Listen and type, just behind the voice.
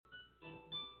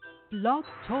Blog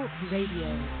Talk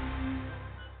Radio.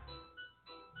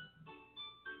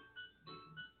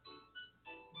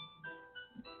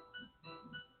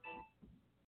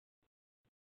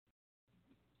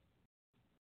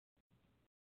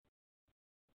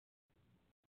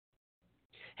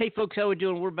 Hey, folks, how we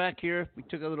doing? We're back here. We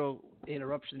took a little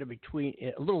interruption in between,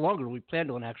 a little longer than we planned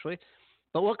on, actually.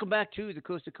 But welcome back to the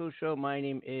Coast to Coast Show. My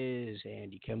name is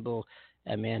Andy Kimbel.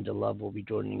 Amanda Love will be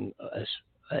joining us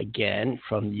again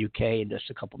from the UK in just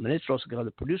a couple minutes. We're also going to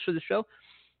have the producer of the show,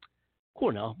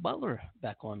 Cornell Butler,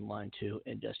 back online, too,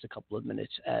 in just a couple of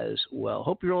minutes as well.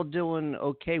 Hope you're all doing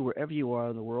okay wherever you are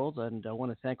in the world. And I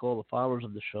want to thank all the followers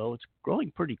of the show. It's growing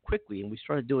pretty quickly, and we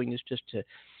started doing this just to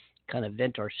kind of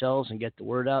vent ourselves and get the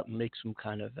word out and make some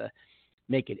kind of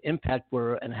make an impact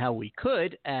where and how we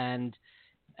could, and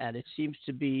it seems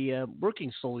to be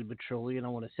working slowly but surely. And I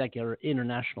want to thank our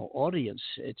international audience.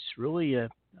 It's really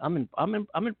I'm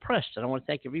impressed, and I want to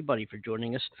thank everybody for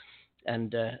joining us,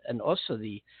 and also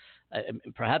the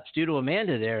perhaps due to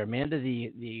Amanda there. Amanda,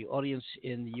 the audience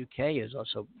in the UK is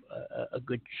also a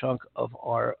good chunk of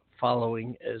our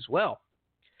following as well.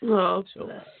 Oh, so,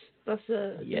 that's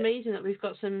amazing that we've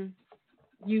got some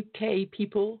UK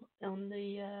people on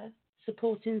the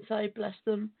supporting side. Bless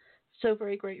them. So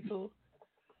very grateful.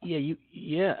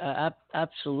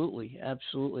 Absolutely.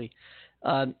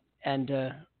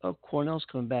 Cornell's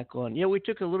coming back on. Yeah, we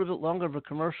took a little bit longer of a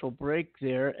commercial break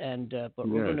there, but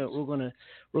we're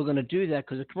gonna do that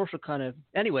because the commercial kind of.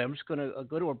 Anyway, I'm just gonna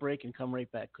go to a break and come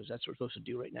right back because that's what we're supposed to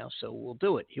do right now. So we'll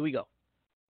do it. Here we go.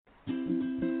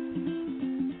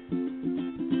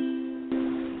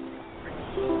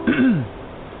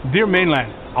 Dear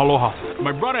Mainland, aloha.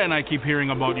 My brother and I keep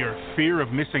hearing about your fear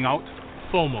of missing out,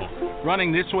 FOMO,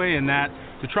 running this way and that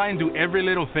to try and do every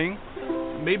little thing.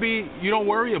 Maybe you don't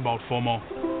worry about FOMO.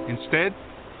 Instead,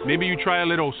 maybe you try a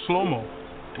little slow-mo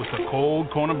with a cold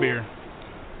Kona beer.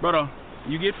 Brother,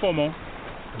 you get FOMO.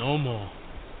 No more.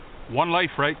 One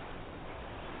life, right?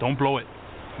 Don't blow it.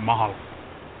 Mahalo.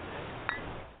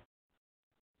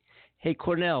 Hey,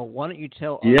 Cornell, why don't you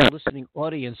tell our listening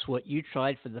audience what you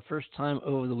tried for the first time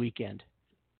over the weekend?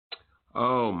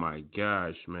 Oh, my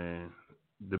gosh, man.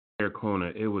 The beer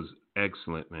Kona, it was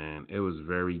excellent, man. It was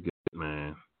very good,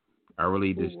 man. I really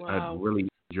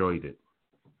enjoyed it.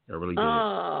 I really did.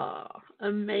 Oh,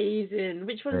 amazing.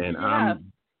 Which one did you have?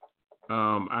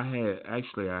 I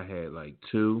had like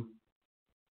 2.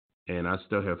 And I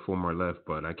still have 4 more left,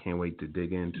 but I can't wait to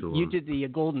dig into them. You did the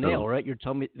Golden Ale, right? You're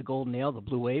telling me the Golden Ale, the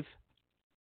Blue Wave?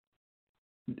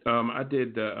 I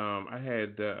did I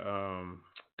had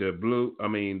the blue. I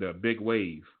mean the Big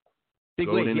Wave. Big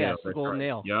Golden Wave, yes, Ale, the Golden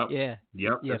Ale. Yep. Yeah.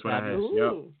 That's what I had. Ooh.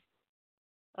 Yep.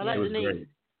 I like the name. Great.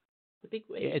 The Big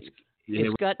Wave.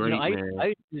 It's got. Great,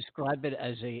 I describe it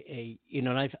as a and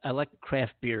I like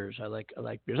craft beers. I like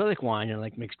beers. I like wine. I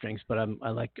like mixed drinks, but I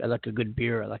like a good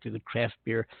beer. I like a good craft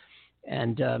beer,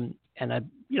 and I've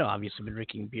obviously been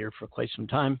drinking beer for quite some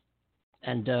time,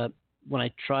 and when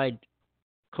I tried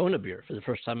Kona beer for the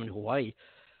first time in Hawaii,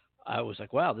 I was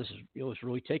like, wow, I was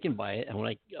really taken by it. And when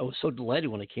I was so delighted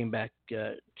when I came back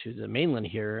to the mainland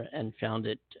here and found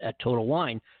it at Total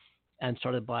Wine and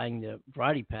started buying the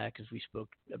variety pack, as we spoke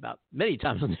about many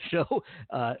times on the show.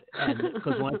 And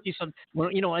because when I see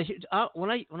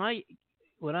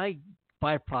when I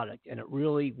buy a product and it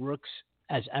really works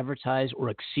as advertised or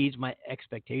exceeds my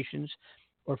expectations,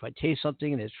 or if I taste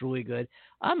something and it's really good,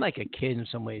 I'm like a kid in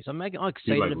some ways. I'm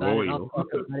excited about it. I'll talk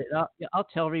about it. I'll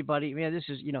tell everybody, man, this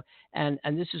is, and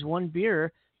this is one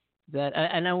beer that,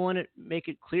 and I want to make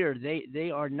it clear,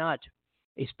 they are not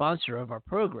a sponsor of our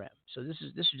program. So this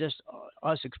is just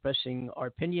us expressing our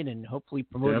opinion and hopefully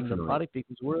promoting the product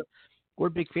because we're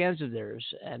big fans of theirs.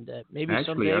 And maybe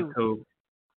someday.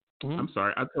 I'm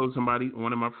sorry. I told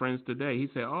one of my friends today. He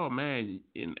said, "Oh man,"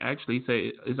 and actually he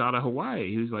said it's out of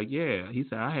Hawaii. He was like, "Yeah." He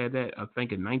said, "I had that. I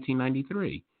think in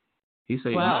 1993." He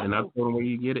said, wow. And I told him where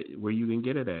you can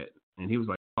get it at, and he was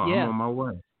like, "Oh, yeah. I'm on my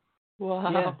way."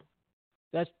 Wow. Yeah.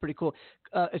 That's pretty cool.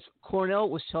 Cornell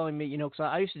was telling me, because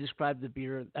I used to describe the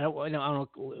beer. I don't know.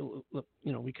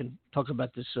 We can talk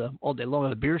about this all day long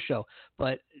on the beer show,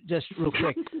 but just real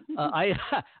quick,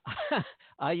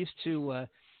 I used to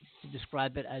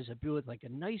describe it as a beer with like a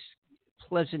nice,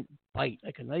 pleasant bite,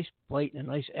 and a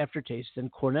nice aftertaste. And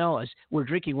Cornell, as we're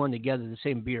drinking one together, the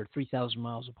same beer, 3,000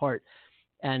 miles apart,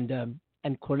 and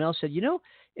Cornell said,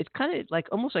 it's kind of like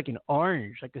almost like an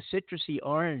orange, like a citrusy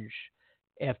orange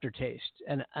aftertaste,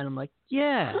 and I'm like,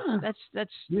 that's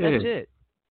it,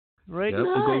 right? Yep, nice.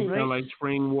 It goes down like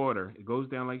spring water. It goes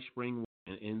down like spring water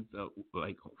and ends up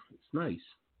like it's nice.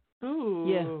 Ooh,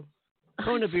 yeah,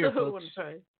 Kona beer, folks.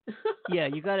 Sorry. Yeah,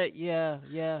 you got it. Yeah.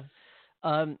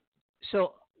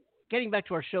 So getting back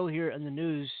to our show here in the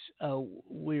news,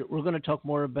 we're going to talk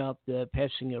more about the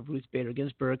passing of Ruth Bader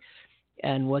Ginsburg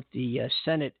and what the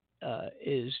Senate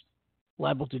is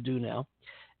liable to do now,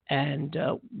 and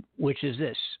which is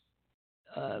this.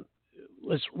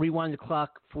 Let's rewind the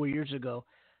clock 4 years ago.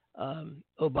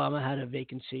 Obama had a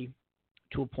vacancy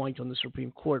to appoint on the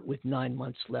Supreme Court with 9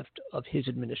 months left of his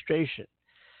administration.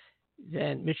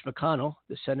 Then Mitch McConnell,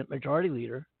 the Senate Majority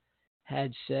Leader,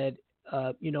 had said,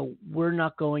 we're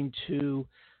not going to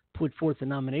put forth a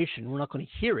nomination. We're not going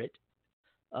to hear it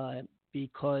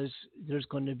because there's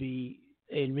going to be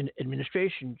an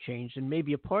administration change and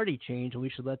maybe a party change, and we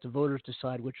should let the voters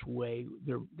decide which way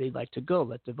they'd like to go.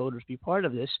 Let the voters be part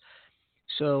of this.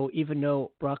 So even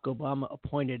though Barack Obama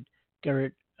appointed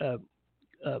Merrick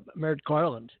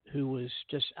Garland, who was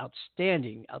just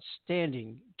outstanding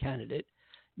candidate,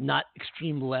 not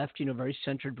extreme left, very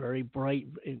centered, very bright,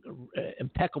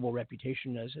 impeccable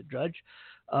reputation as a judge.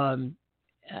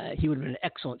 He would have been an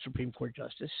excellent Supreme Court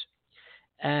justice.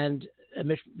 And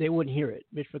they wouldn't hear it.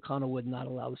 Mitch McConnell would not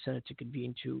allow the Senate to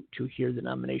convene to hear the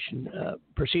nomination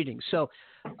proceedings. So,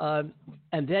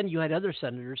 and then you had other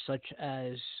senators such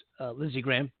as Lindsey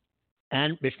Graham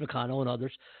and Mitch McConnell and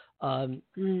others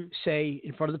say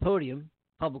in front of the podium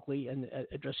publicly and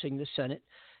addressing the Senate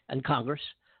and Congress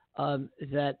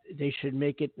that they should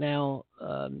make it now,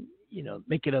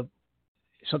 make it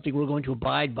something we're going to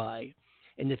abide by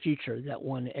in the future, that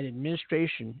when an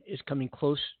administration is coming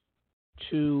close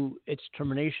to its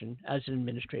termination as an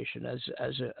administration, as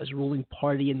a ruling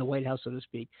party in the White House, so to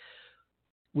speak,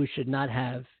 we should not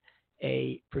have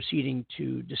a proceeding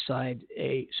to decide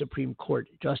a Supreme Court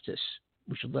justice.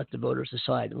 We should let the voters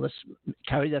decide, and let's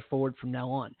carry that forward from now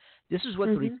on. This is what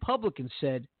the Republicans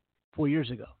said 4 years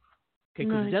ago. Okay,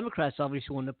 because the Democrats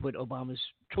obviously wanted to put Obama's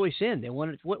choice in. They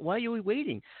wanted. Why are we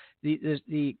waiting?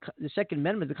 The Second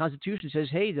Amendment, the Constitution says,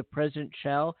 hey, the president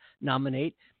shall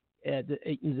nominate the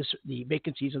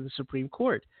vacancies of the Supreme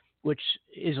Court, which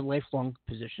is a lifelong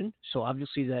position. So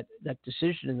obviously that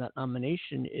decision and that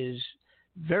nomination is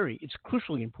it's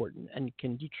crucially important and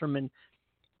can determine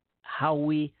how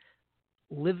we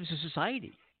live as a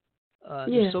society.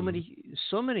 There's so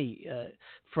many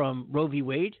from Roe v.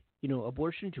 Wade,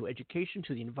 abortion to education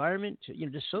to the environment to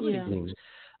just so many things.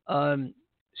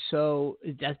 So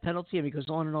death penalty, it goes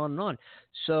on and on and on.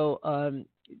 So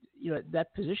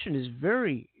that position is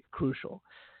very crucial.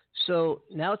 So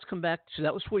now it's come back. So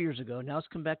that was 4 years ago. Now it's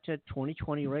come back to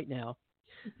 2020 right now.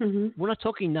 We're not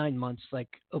talking 9 months like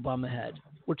Obama had.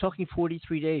 We're talking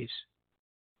 43 days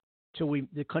till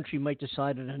the country might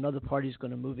decide that another party is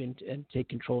going to move in and take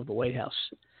control of the White House.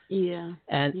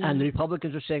 And the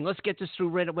Republicans are saying, let's get this through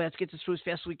right away. Let's get this through as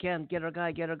fast as we can. Get our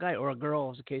guy, or a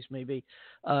girl, as the case may be.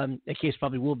 The case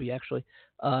probably will be, actually.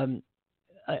 A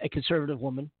conservative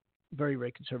woman, very,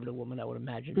 very conservative woman, I would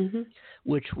imagine,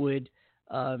 which would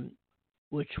lay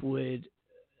the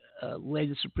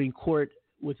Supreme Court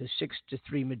with a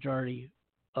 6-3 majority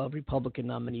of Republican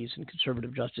nominees and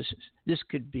conservative justices. This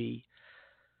could be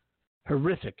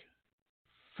horrific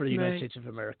for the United States of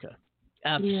America.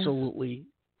 Absolutely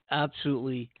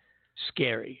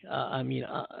scary. I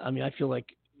feel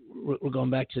like we're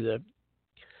going back to the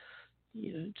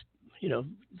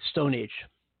Stone Age.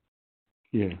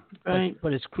 Yeah.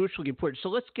 But it's crucially important. So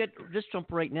let's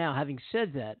jump right now. Having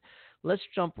said that, let's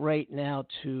jump right now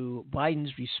to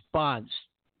Biden's response,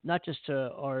 not just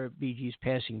to RBG's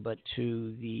passing, but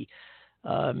to the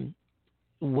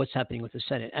what's happening with the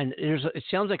Senate. And it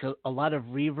sounds like a lot of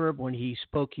reverb when he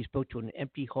spoke. He spoke to an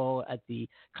empty hall at the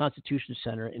Constitution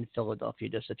Center in Philadelphia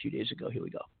just a few days ago. Here we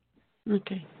go.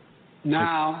 Okay.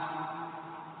 Now,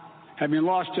 having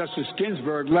lost Justice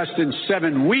Ginsburg less than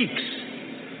 7 weeks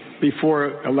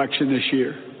before election this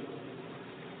year,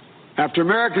 after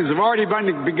Americans have already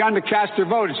begun to cast their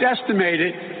vote, it's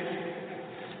estimated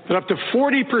that up to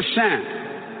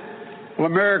 40% of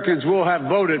Americans will have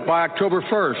voted by October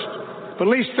 1st. At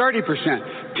least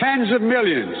 30%, tens of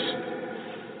millions.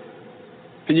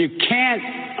 And you can't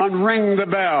unring the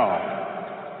bell.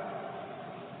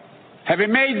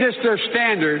 Having made this their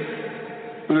standard,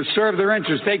 when it served their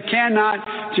interests, they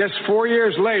cannot, just 4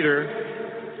 years later,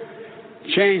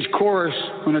 change course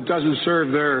when it doesn't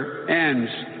serve their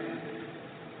ends.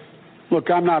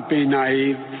 Look, I'm not being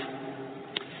naive.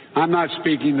 I'm not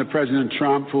speaking to President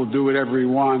Trump, who will do whatever he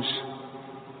wants.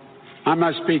 I'm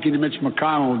not speaking to Mitch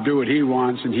McConnell, who'll do what he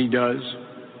wants, and he does.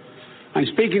 I'm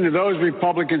speaking to those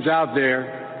Republicans out there,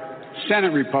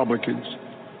 Senate Republicans,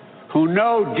 who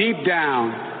know deep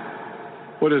down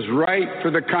what is right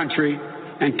for the country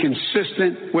and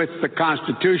consistent with the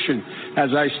Constitution,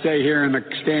 as I stand here in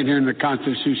the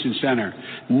Constitution Center.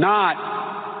 Not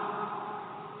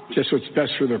just what's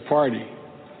best for their party.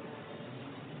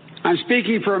 I'm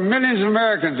speaking for millions of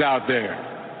Americans out there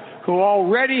who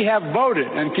already have voted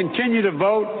and continue to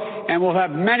vote, and will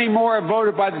have many more have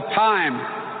voted by the time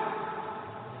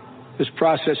this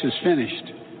process is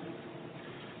finished.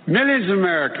 Millions of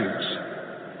Americans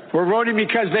who are voting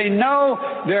because they know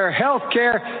their health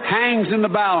care hangs in the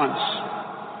balance.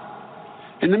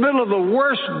 In the middle of the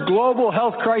worst global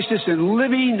health crisis in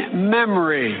living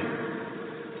memory,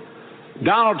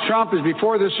 Donald Trump is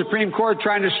before the Supreme Court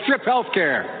trying to strip health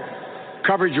care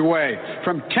coverage away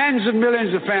from tens of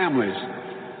millions of families,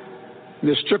 and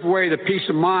to strip away the peace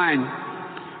of mind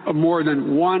of more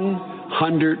than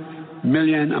 100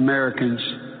 million Americans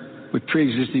with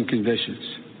pre-existing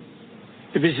conditions.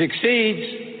 If he succeeds,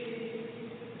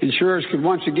 insurers could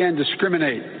once again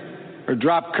discriminate or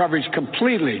drop coverage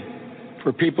completely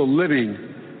for people living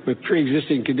with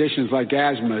pre-existing conditions like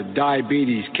asthma,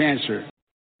 diabetes, cancer.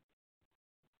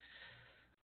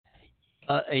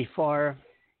 A far,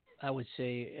 I would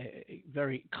say, a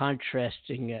very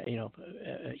contrasting, a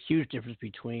huge difference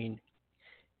between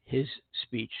his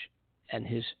speech and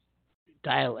his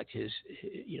dialect, his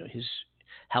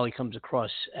how he comes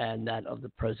across, and that of the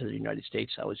President of the United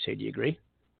States, I would say. Do you agree?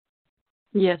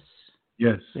 Yes.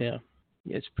 Yes. Yeah.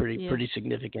 It's pretty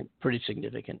significant. Pretty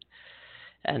significant.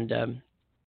 And,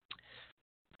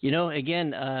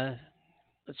 again,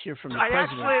 let's hear from the President. I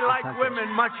actually like women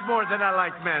much more than I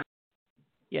like men.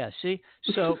 Yeah, see?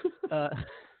 So, tick tock,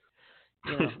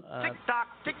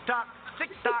 tick tock, tick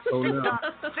tock, tick tock,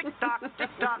 tick tock, tick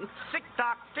tock, tick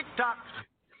tock, tick tock.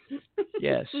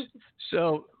 Yes.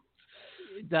 So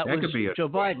that was could be Joe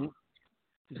Biden,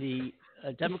 the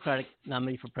Democratic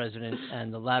nominee for president,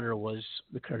 and the latter was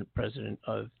the current president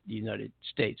of the United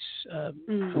States.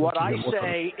 What I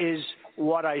say is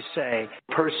what I say.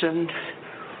 Person,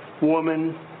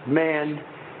 woman, man,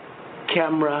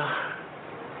 camera,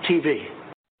 TV.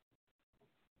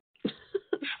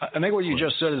 I think what you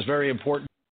just said is very important.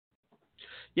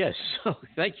 Yes. So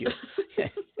thank you.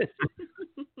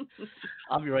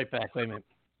 I'll be right back. Wait a minute.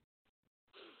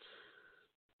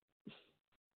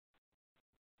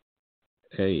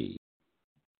 Hey.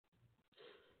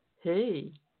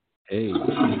 Hey. Hey. Okay,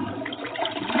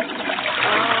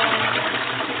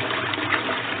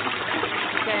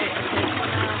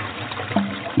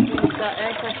 use that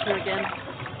air pressure again.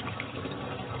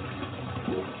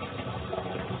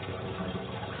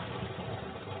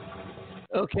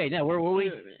 Okay, now where were we?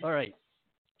 All right.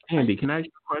 Andy, can I ask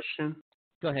you a question?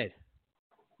 Go ahead.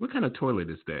 What kind of toilet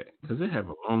is that? Does it have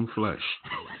a long flush?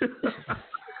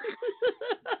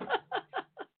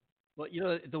 Well,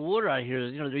 the water out here,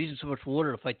 they're using so much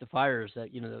water to fight the fires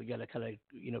that, you got to kind of,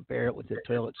 bear it with the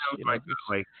toilets. Like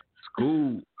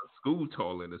school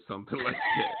toilet or something like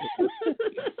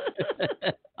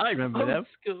that. I remember them.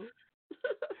 School.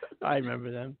 I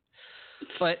remember them.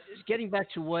 But getting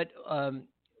back to what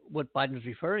Biden was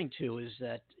referring to is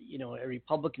that, a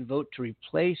Republican vote to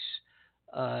replace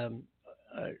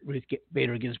Ruth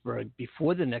Bader Ginsburg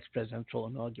before the next presidential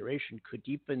inauguration could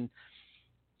deepen,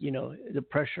 the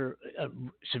pressure,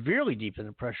 severely deepen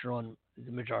the pressure on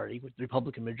the majority, with the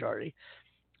Republican majority,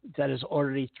 that is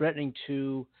already threatening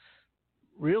to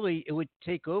really, it would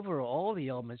take over all the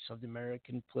elements of the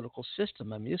American political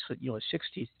system. I mean, this would, a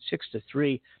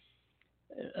 66-3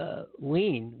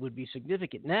 lean would be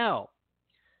significant. Now,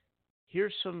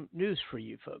 here's some news for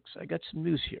you folks. I got some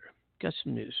news here.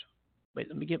 Wait,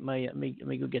 let me get let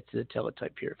me go get to the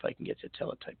teletype here, if I can get to the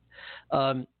teletype.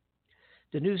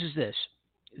 The news is this,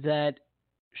 that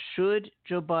should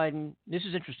Joe Biden, this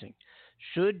is interesting,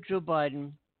 should Joe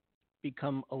Biden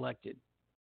become elected,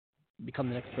 become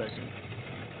the next president,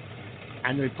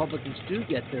 and the Republicans do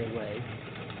get their way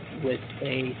with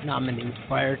a nominee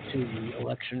prior to the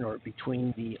election or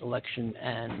between the election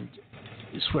and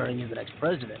the swearing in the next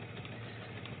president,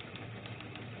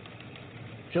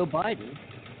 Joe Biden,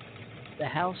 the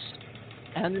House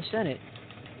and the Senate,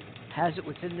 has it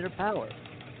within their power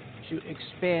to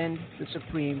expand the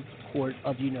Supreme Court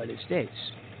of the United States.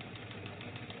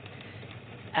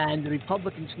 And the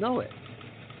Republicans know it.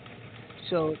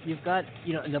 So you've got,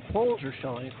 and the polls are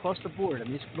showing across the board. I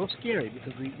mean, it's real scary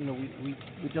because we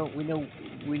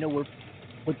know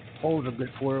what polls are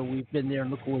good for. We've been there and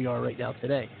look where we are right now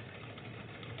today.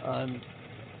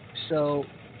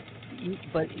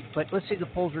 But let's say the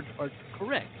polls are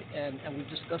correct, and we've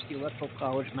discussed the Electoral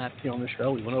College map here on the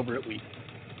show. We went over it. We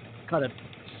kind of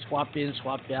swapped in,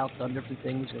 swapped out, done different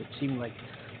things. It seemed like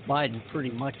Biden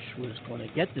pretty much was going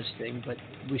to get this thing, but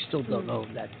we still don't know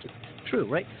that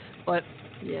true, right? But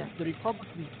the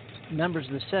Republican members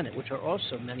of the Senate, which are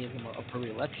also many of them are up for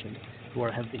re-election, who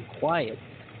have been quiet,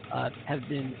 have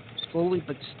been slowly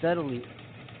but steadily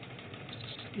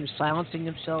silencing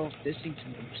themselves,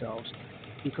 distancing themselves,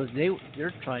 because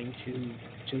they're trying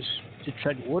to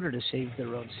tread water to save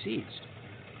their own seats.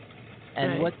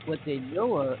 And what they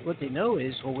know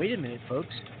is, well, wait a minute,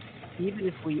 folks. Even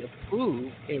if we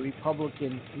approve a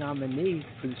Republican nominee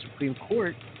for the Supreme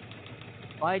Court,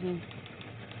 Biden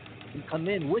can come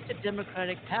in with the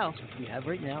Democratic House, which we have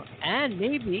right now, and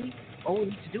maybe all we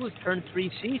need to do is turn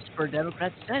 3 seats for a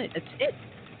Democrat Senate. That's it.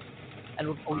 And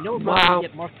we know we're going to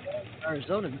get Mark Kelly in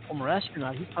Arizona, the former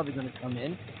astronaut. He's probably going to come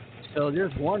in. So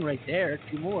there's one right there,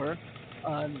 2 more.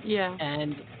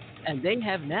 And they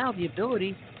have now the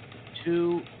ability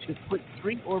to put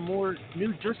 3 or more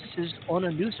new justices on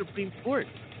a new Supreme Court,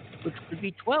 which could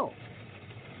be 12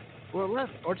 or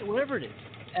 11 or whatever it is.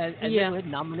 And they would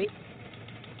nominate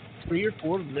 3 or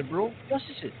 4 liberal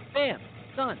justices. Bam,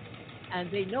 done.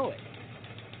 And they know it.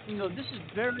 So this is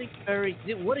very, very,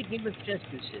 what a game of chess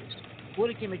this is. What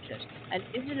a game of chess. And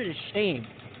isn't it a shame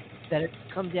that it's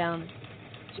come down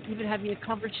to even having a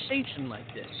conversation like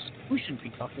this? We shouldn't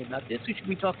be talking about this. We should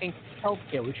be talking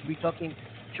healthcare. We should be talking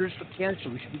cures for cancer.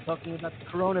 We should be talking about the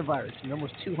coronavirus and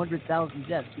almost 200,000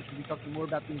 deaths. We should be talking more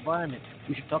about the environment.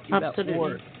 We should be talking about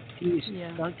war, peace,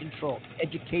 gun control,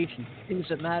 education, things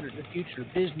that matter, the future,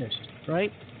 business,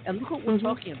 right? And look what we're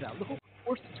talking about. Look what we're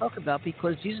forced to talk about,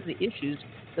 because these are the issues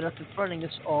that are confronting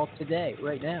us all today,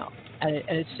 right now. And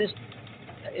it's just,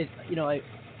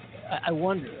 I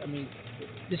wonder. I mean,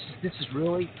 this is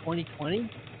really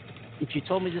 2020. If you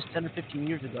told me this 10 or 15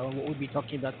 years ago, and what we'd be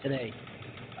talking about today,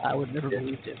 I would never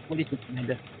believed it. What do you think,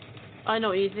 Amanda? I know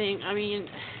what you think. I mean,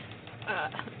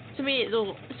 to me,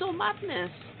 it's all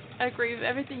madness. I agree with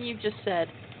everything you've just said.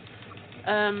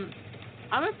 I'm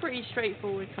a pretty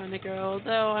straightforward kind of girl,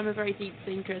 though I'm a very deep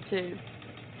thinker too.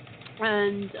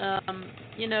 And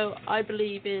I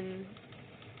believe in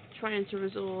trying to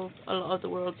resolve a lot of the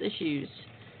world's issues.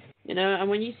 And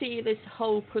when you see this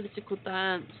whole political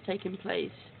dance taking place,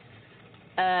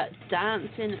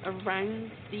 dancing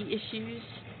around the issues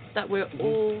that we're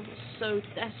all so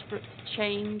desperate to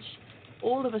change.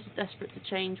 All of us are desperate to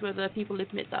change, whether people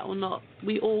admit that or not.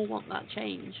 We all want that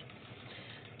change.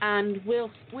 And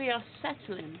we are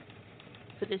settling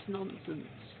for this nonsense.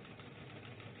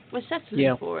 We're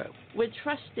settling for it. We're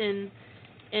trusting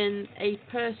in a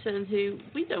person who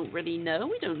we don't really know.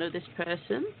 We don't know this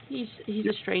person. He's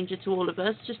a stranger to all of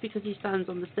us, just because he stands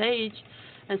on the stage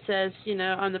and says,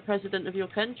 I'm the president of your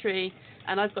country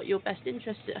and I've got your best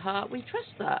interests at heart. We trust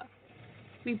that.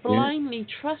 We blindly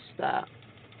trust that.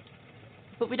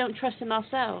 But we don't trust in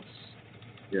ourselves.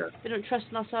 Yeah. We don't trust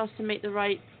in ourselves to make the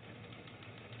right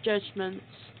judgments.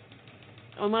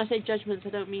 And when I say judgments, I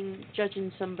don't mean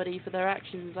judging somebody for their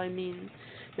actions. I mean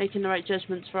making the right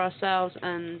judgments for ourselves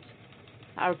and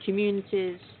our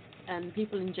communities and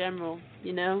people in general,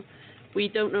 We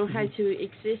don't know how to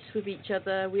exist with each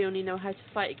other. We only know how to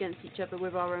fight against each other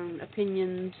with our own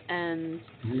opinions and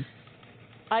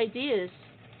ideas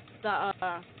that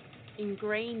are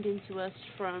ingrained into us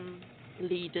from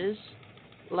leaders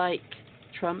like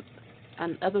Trump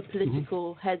and other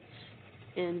political heads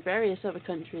in various other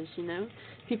countries,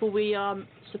 People we are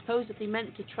supposedly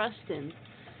meant to trust in.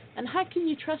 And how can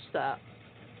you trust that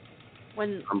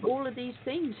when all of these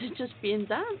things are just being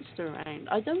danced around?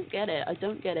 I don't get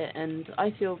it. And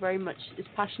I feel very much as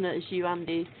passionate as you,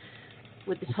 Andy,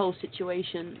 with this whole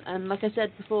situation. And like I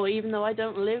said before, even though I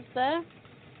don't live there,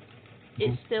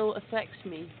 it still affects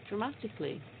me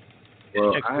dramatically.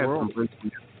 Well, I have some breaking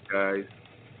news, guys.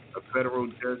 A federal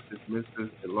judge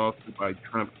dismisses a lawsuit by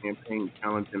Trump campaign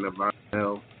challenging the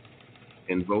violence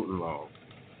in voting laws.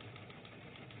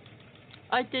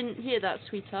 I didn't hear that,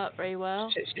 sweetheart, very well.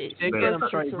 I'm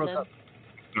sorry, you broke up.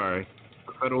 Sorry.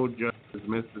 A federal judge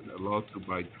dismisses a lawsuit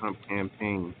by Trump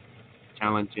campaign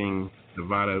challenging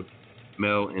Nevada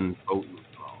mail-in voting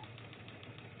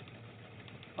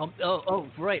law.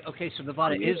 Right. Okay, so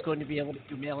Nevada is going to be able to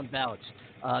do mail-in ballots.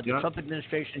 The Trump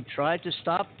administration tried to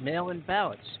stop mail-in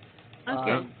ballots.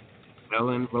 Okay.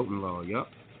 Mail-in voting law, yep.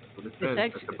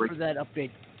 Thanks for that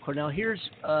update, Cornell. Here's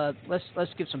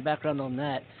let's give some background on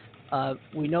that.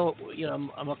 We know,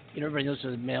 everybody knows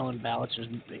that mail-in ballots, there's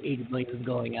 80 million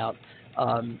going out.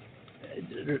 And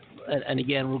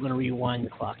again, we're going to rewind the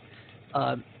clock.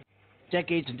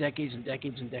 Decades and decades and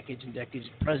decades and decades and decades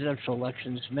of presidential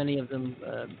elections, many of them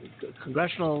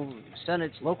congressional,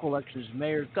 senates, local elections,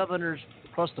 mayors, governors,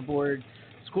 across the board,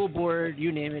 school board,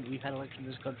 you name it. We've had elections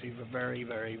in this country for a very,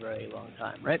 very, very long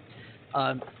time, right?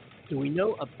 Do we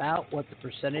know about what the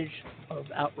percentage of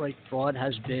outright fraud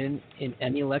has been in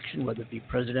any election, whether it be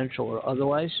presidential or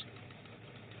otherwise?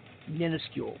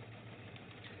 Minuscule.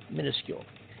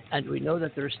 And we know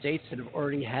that there are states that have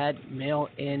already had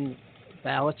mail-in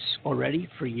ballots already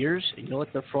for years. You know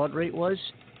what the fraud rate was?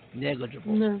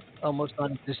 Negligible. No. Almost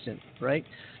non-existent, right?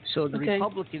 So the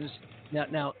Republicans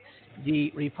now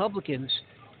the Republicans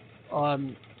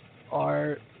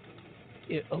are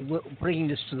bringing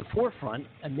this to the forefront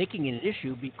and making it an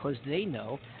issue because they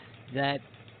know that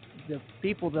the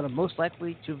people that are most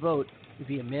likely to vote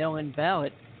via mail-in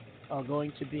ballot are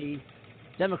going to be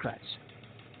Democrats,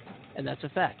 and that's a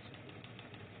fact.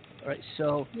 All right,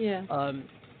 so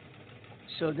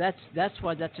so that's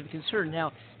why that's a concern.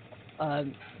 Now,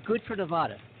 good for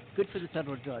Nevada, good for the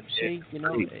federal judge. See,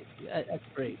 that's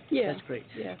great. Yeah, that's great.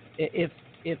 Yeah.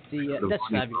 If the that's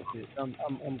fabulous.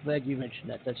 I'm glad you mentioned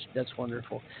that. That's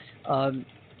wonderful.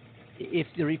 If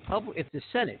the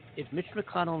Senate, if Mitch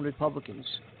McConnell and Republicans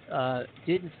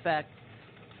did in fact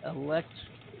elect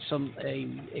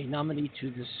a nominee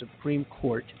to the Supreme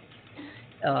Court,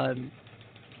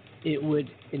 it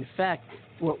would in fact.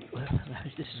 Well,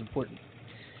 this is important.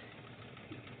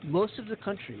 Most of the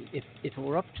country, if it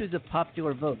were up to the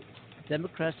popular vote,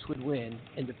 Democrats would win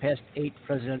in the past 8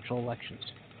 presidential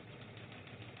elections.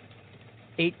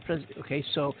 Okay,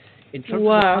 so in terms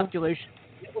of the population,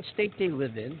 what state they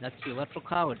live in, that's the Electoral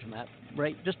College map,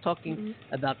 right? Just talking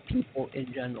about people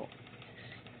in general.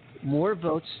 More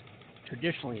votes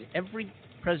traditionally in every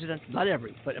not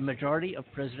every, but a majority of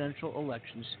presidential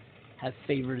elections have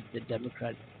favored the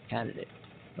Democratic candidate.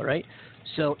 All right?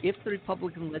 So if the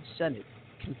Republican-led Senate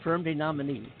confirmed a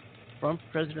nominee from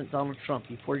President Donald Trump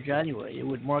before January, it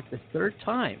would mark the 3rd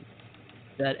time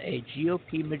that a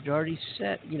GOP majority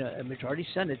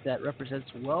Senate that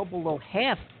represents well below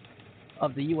half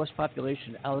of the U.S.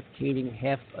 population, allocating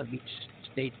half of each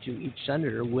state to each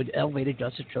senator, would elevate a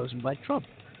justice chosen by Trump,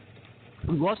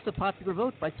 who lost the popular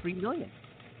vote by 3 million.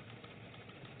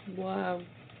 Wow.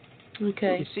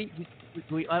 Okay. You see,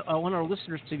 I want our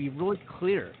listeners to be really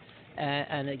clear.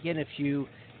 And again, if you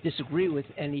disagree with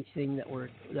anything that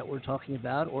we're talking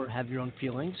about, or have your own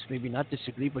feelings, maybe not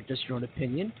disagree, but just your own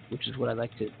opinion, which is what I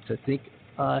like to think,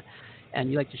 and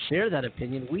you like to share that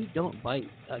opinion, we don't bite.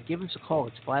 Give us a call.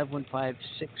 It's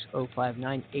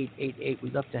 515-605-9888.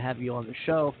 We'd love to have you on the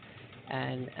show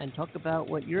and talk about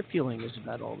what your feeling is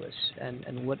about all this,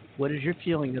 and what is your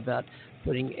feeling about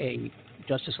putting a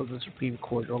justice of the Supreme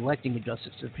Court, or electing a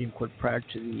justice of the Supreme Court prior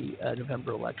to the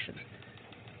November election.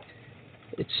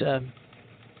 I'm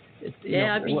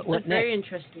very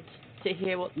interested to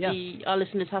hear what our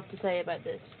listeners have to say about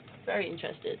this. Very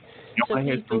interested. So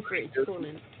please feel free to call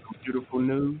in. Beautiful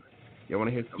news. You want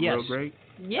to hear something real great?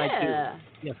 Yeah. I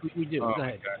do. Yes, we do. Oh, Go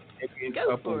ahead.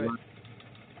 Go for it.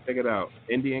 Check it out.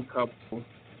 Indian couple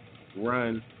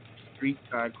runs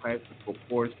street-side classes for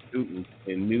poor students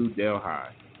in New Delhi.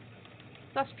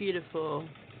 That's beautiful.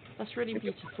 That's really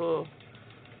beautiful.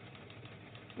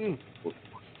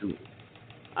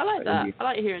 I like that. I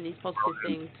like hearing these positive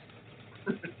things.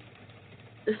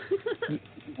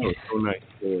 Oh, so nice.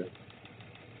 Yeah.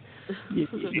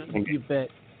 You bet.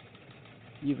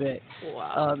 You bet.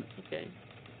 Wow. Okay.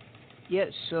 Yeah,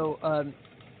 so I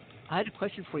had a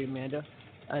question for you, Amanda.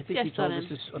 I think you told us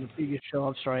this on a previous show.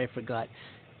 I'm sorry, I forgot.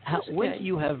 When do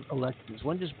you have elections?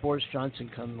 When does Boris Johnson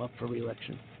come up for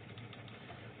re-election?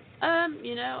 I'm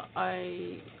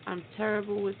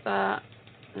terrible with that.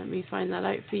 Let me find that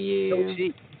out for you.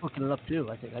 He's looking it up too.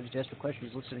 I think I just asked the question.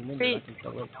 He's listening in.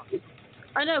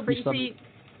 I know, but you see,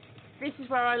 this is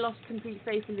where I lost complete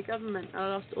faith in the government. I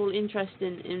lost all interest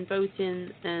in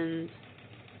voting and.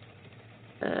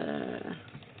 Let's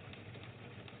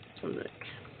have a look.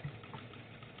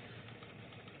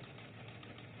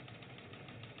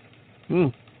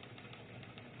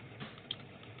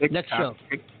 Next show.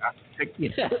 Tick tock.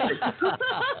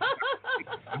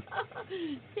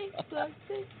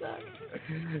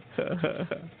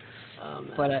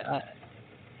 But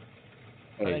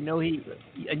I know you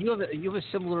have a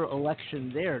similar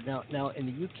election there now in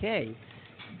the UK.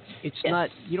 It's not,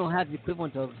 you don't have the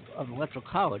equivalent of electoral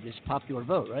college. It's popular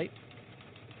vote, right?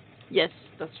 Yes,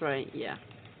 that's right. Yeah.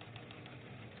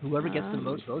 Whoever gets the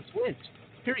most votes wins.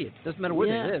 Period. Doesn't matter where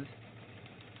they live.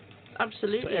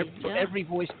 Absolutely. So every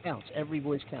voice counts. Every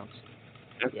voice counts.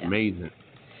 That's amazing.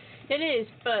 It is,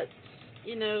 but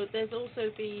there's also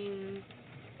been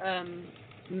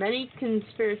many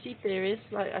conspiracy theories,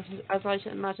 like as I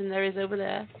should imagine there is over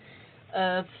there.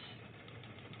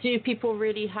 Do people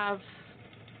really have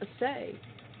a say?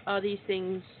 Are these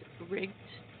things rigged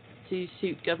to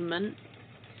suit government?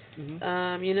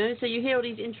 Mm-hmm. So you hear all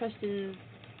these interesting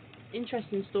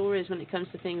interesting stories when it comes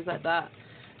to things like that.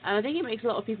 And I think it makes a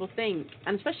lot of people think,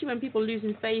 and especially when people are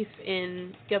losing faith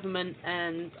in government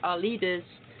and our leaders,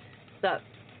 that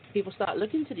people start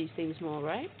looking to these things more,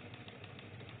 right?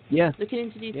 Yeah. Looking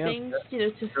into these things,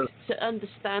 to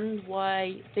understand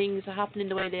why things are happening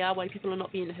the way they are, why people are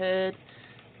not being heard.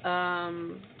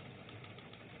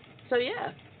 So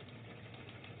yeah.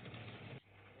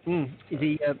 And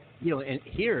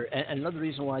here, and another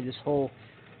reason why this whole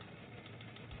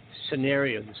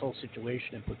scenario, this whole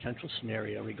situation and potential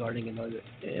scenario regarding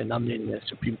nominating a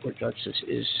Supreme Court justice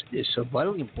is so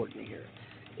vitally important here,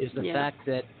 is the fact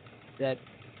that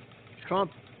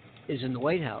Trump is in the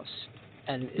White House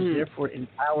and is therefore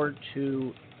empowered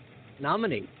to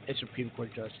nominate a Supreme Court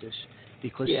justice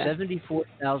because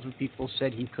 74,000 people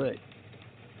said he could.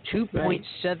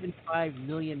 2.75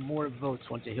 million more votes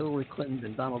went to Hillary Clinton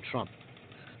than Donald Trump.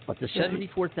 But the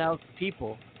 74,000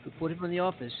 people who put him in the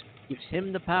office gives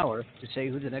him the power to say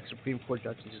who the next Supreme Court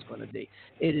justice is going to be.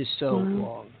 It is so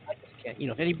wrong. I just can't.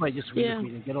 If anybody disagrees with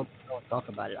me, then get on the phone and talk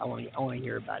about it. I want to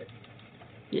hear about it.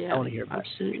 Yeah, I want to hear about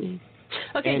absolutely. it.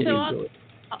 Okay, so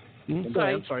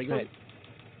I'm sorry. Go ahead.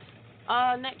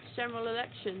 Our next general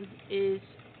election is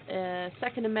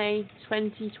 2nd of May,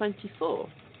 2024.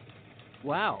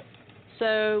 Wow.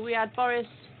 So we had Boris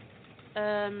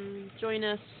join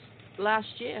us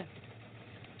last year.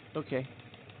 Okay.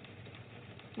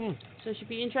 So it should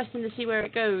be interesting to see where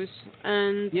it goes.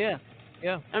 And yeah.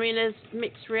 I mean, there's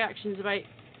mixed reactions about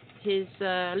his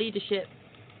leadership,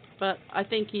 but I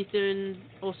think he's doing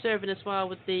or serving us well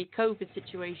with the COVID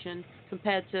situation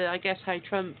compared to, I guess, how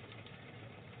Trump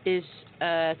is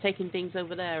taking things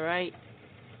over there, right?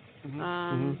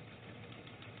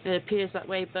 It appears that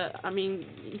way, but I mean,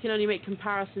 you can only make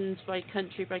comparisons by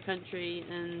country,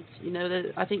 and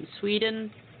I think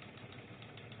Sweden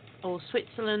or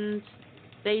Switzerland,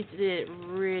 they did it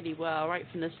really well right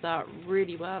from the start,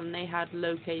 really well, and they had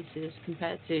low cases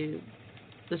compared to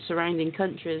the surrounding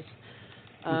countries,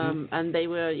 and they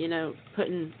were,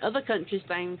 putting other countries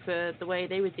down for the way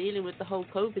they were dealing with the whole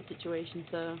COVID situation.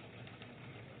 So,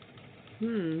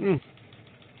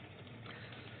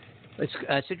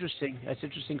 That's interesting. That's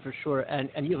interesting for sure.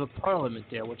 And you have a parliament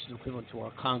there, which is equivalent to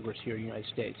our Congress here in the United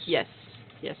States. Yes,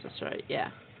 that's right. Yeah.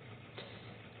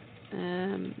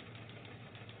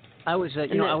 I was,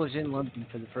 I was in London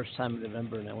for the first time in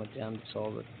November, and I went down and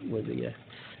saw with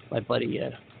my buddy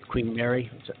Queen Mary.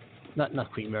 Not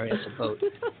Queen Mary. That's a boat.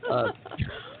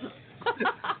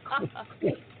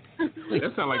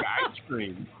 That sounds like ice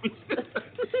cream.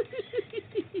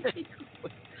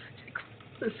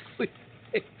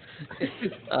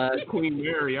 Queen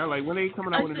Mary. I like, when are they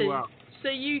coming out with a new album? So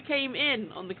you came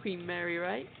in on the Queen Mary,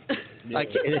 right? Yeah.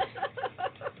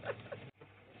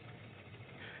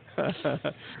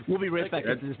 We'll be right back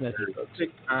after this message.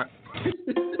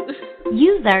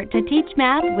 Use art to teach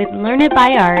math with Learn It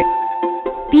by Art.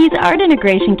 These art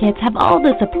integration kits have all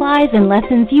the supplies and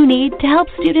lessons you need to help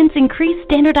students increase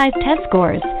standardized test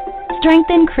scores,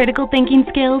 strengthen critical thinking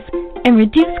skills, and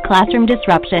reduce classroom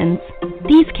disruptions.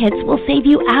 These kits will save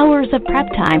you hours of prep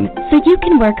time so you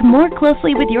can work more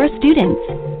closely with your students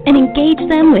and engage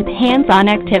them with hands-on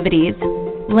activities.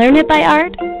 Learn it by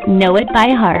art, know it by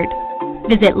heart.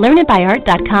 Visit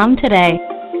learnitbyart.com today.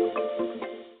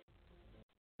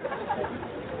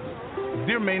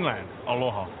 Dear Mainland,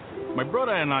 aloha. My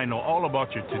brother and I know all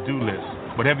about your to-do list,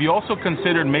 but have you also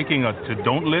considered making a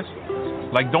to-don't list?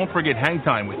 Like, don't forget hang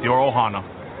time with your ohana.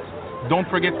 Don't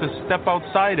forget to step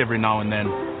outside every now and then.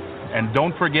 And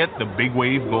don't forget the Big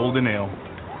Wave Golden Ale.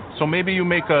 So maybe you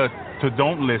make a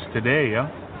to-don't list today, yeah?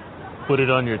 Put it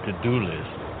on your to-do list.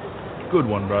 Good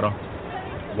one, brother.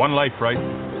 One life, right?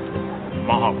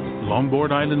 Mahalo.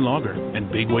 Longboard Island Lager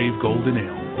and Big Wave Golden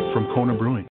Ale from Kona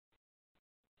Brewing.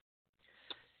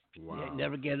 Wow. Yeah,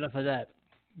 never get enough of that.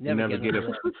 Never get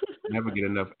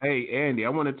enough. Hey, Andy, I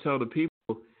want to tell the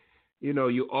people,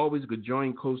 you always could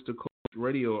join Coast to Coast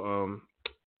Radio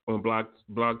on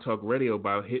Blog Talk Radio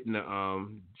by hitting the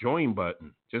join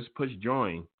button. Just push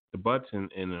join, the button,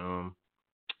 and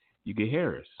you can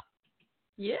hear us.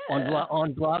 Yeah.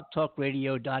 On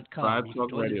blogtalkradio.com. Blog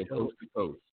Talk Radio, Coast to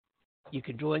Coast. You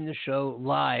can join the show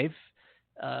live,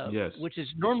 yes. Which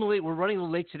is normally, we're running a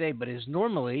little late today, but is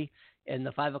normally in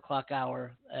the 5 o'clock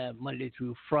hour, Monday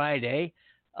through Friday.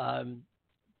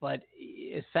 But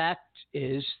the fact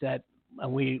is that,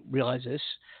 and we realize this,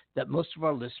 that most of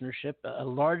our listenership, a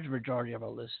large majority of our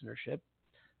listenership,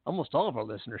 almost all of our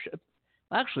listenership,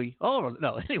 actually,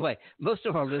 anyway, most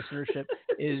of our listenership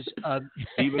is...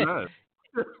 even us.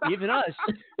 Even us.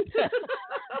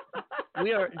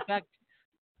 We are, in fact,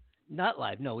 not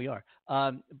live. No, we are.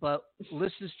 But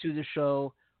listens to the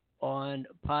show on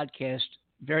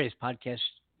various podcast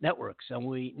networks, and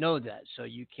we know that. So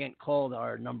you can't call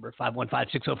our number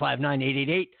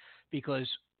 515-605-9888 because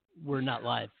we're not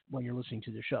live when you're listening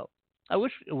to the show. I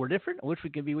wish it were different. I wish we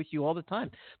could be with you all the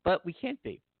time, but we can't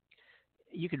be.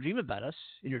 You can dream about us.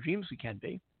 In your dreams, we can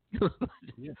be.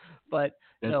 But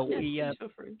no,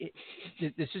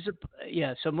 this is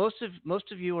So most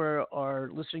of you are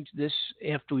listening to this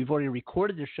after we've already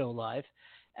recorded the show live,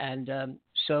 and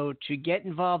so to get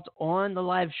involved on the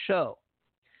live show,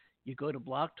 you go to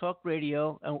Blog Talk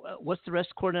Radio. And what's the rest,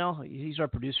 Cornell? He's our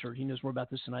producer. He knows more about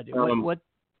this than I do. What?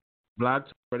 Blog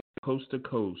Talk Radio, Coast to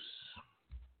Coast.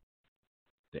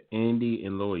 The Andy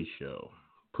and Lloyd Show.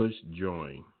 Push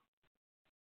join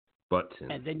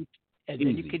button. And then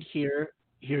you could hear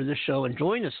the show and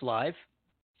join us live.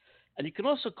 And you can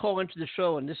also call into the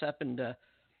show. And this happened.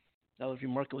 That was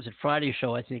remarkable. It was a Friday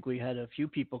show. I think we had a few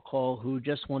people call who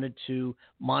just wanted to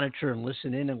monitor and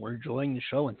listen in, and were enjoying the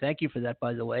show. And thank you for that,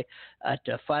 by the way, at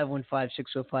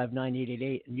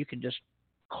 515-605-9888. And you can just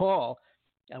call.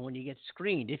 And when you get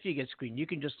screened, if you get screened, you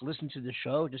can just listen to the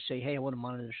show. Just say, "Hey, I want to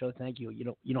monitor the show. Thank you."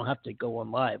 You don't have to go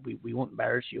on live. We won't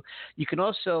embarrass you. You can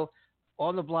also,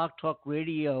 on the Blog Talk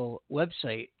Radio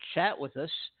website, chat with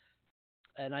us.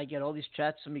 And I get all these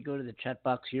chats. Let me go to the chat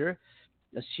box here.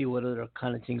 Let's see what other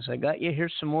kind of things I got. Yeah,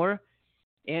 here's some more.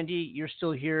 Andy, you're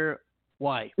still here.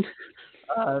 Why?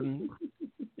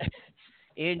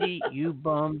 Andy, you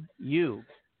bum, you.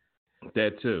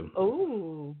 That too.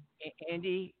 Oh.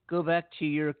 Andy, go back to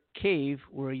your cave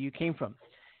where you came from.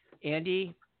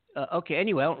 Andy, okay,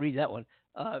 anyway, I won't read that one.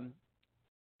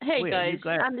 Hey, guys,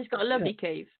 Andy's got a lovely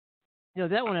cave.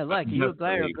 That one I like. Are you a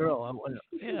guy or a girl?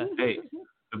 Yeah. Hey,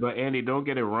 but Andy, don't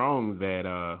get it wrong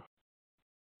that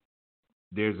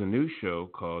there's a new show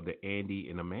called The Andy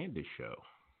and Amanda Show.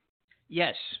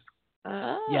 Yes.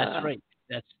 Yes, right.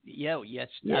 That's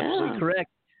absolutely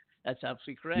correct. That's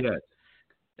absolutely correct.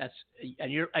 Yes.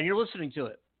 And you're listening to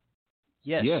it.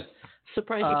 Yes. Yes.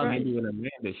 Surprise. Andy and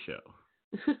Amanda Show.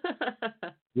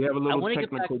 We have a little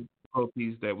technical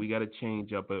difficulties that we got to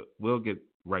change up, but we'll get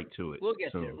right to it. We'll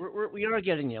get soon. there. We are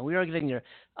getting there.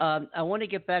 I want to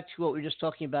get back to what we were just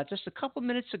talking about just a couple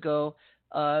minutes ago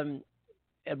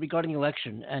regarding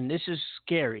election, and this is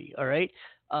scary, all right?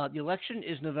 The election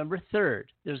is November 3rd.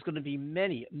 There's going to be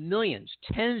many, millions,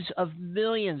 tens of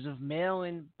millions of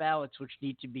mail-in ballots which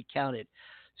need to be counted.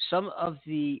 Some of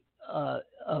the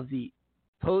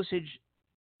postage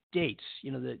dates,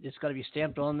 it's got to be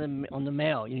stamped on the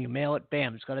mail. You mail it,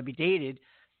 bam, it's got to be dated.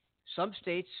 Some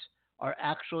states are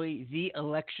actually the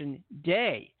election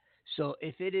day. So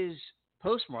if it is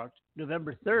postmarked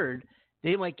November 3rd,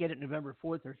 they might get it November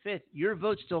 4th or 5th. Your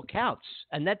vote still counts,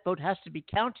 and that vote has to be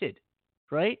counted,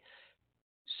 right?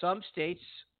 Some states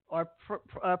are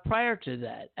prior to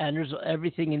that, and there's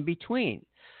everything in between.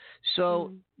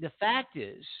 So the fact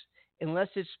is, unless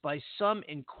it's by some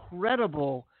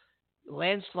incredible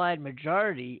landslide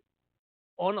majority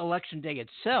on election day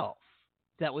itself,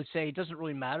 that would say it doesn't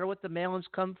really matter what the mail-ins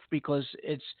come because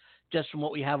it's just from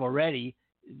what we have already,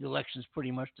 the election's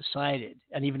pretty much decided.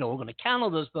 And even though we're going to count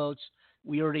all those votes,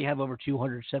 we already have over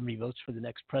 270 votes for the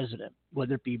next president,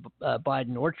 whether it be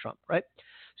Biden or Trump, right?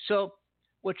 So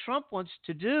what Trump wants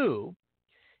to do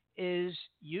is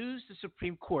use the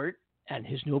Supreme Court and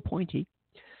his new appointee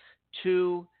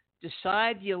to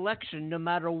decide the election no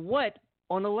matter what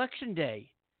on election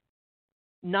day,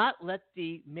 not let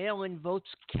the mail-in votes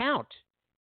count.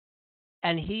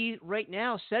 And he right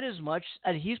now said as much,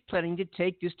 and he's planning to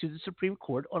take this to the Supreme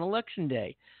Court on election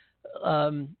day.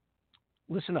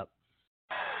 Listen up.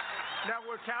 Now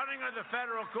we're counting on the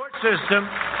federal court system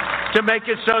to make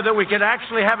it so that we can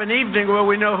actually have an evening where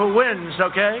we know who wins,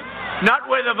 okay? Not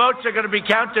where the votes are going to be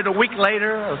counted a week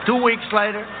later or 2 weeks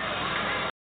later.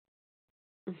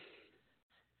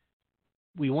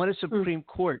 We want a Supreme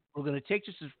Court. We're going to take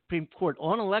this to the Supreme Court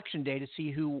on election day to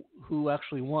see who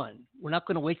actually won. We're not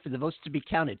going to wait for the votes to be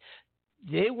counted.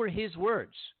 They were his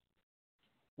words.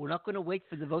 We're not going to wait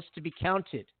for the votes to be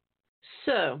counted.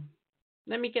 So,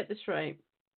 let me get this right.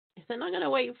 If they're not going to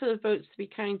wait for the votes to be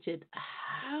counted,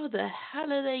 how the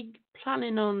hell are they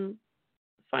planning on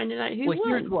finding out who won?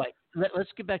 Here's why.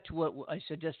 Let's get back to what I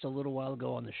said just a little while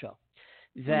ago on the show.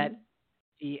 That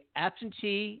the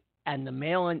absentee and the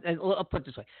mail-in, and I'll put it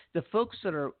this way, the folks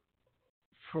that are,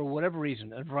 for whatever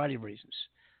reason, a variety of reasons,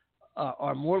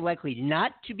 are more likely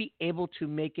not to be able to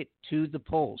make it to the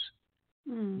polls.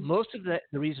 Most of the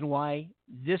reason why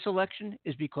this election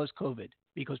is because COVID,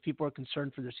 because people are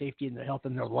concerned for their safety and their health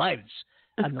and their lives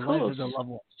and the lives of their loved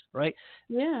ones, right?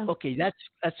 Yeah. Okay,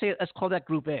 let's call that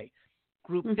Group A.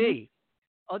 Group B,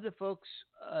 other folks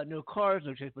no cars,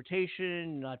 no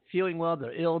transportation, not feeling well,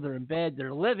 they're ill, they're in bed,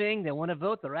 they're living, they want to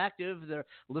vote, they're active, they're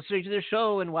listening to their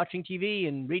show and watching TV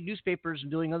and read newspapers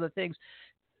and doing other things.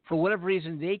 For whatever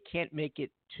reason, they can't make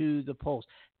it to the polls.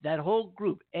 That whole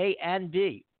group, A and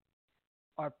B,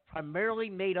 are primarily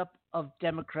made up of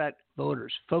Democrat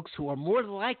voters, folks who are more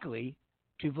likely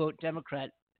to vote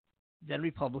Democrat than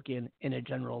Republican in a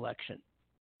general election.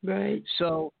 Right.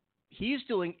 So he's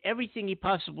doing everything he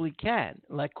possibly can,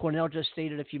 like Cornell just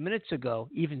stated a few minutes ago,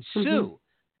 even sue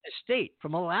a state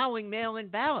from allowing mail-in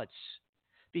ballots,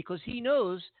 because he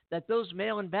knows that those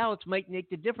mail-in ballots might make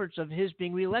the difference of his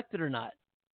being reelected or not.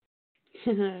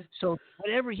 So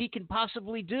whatever he can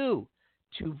possibly do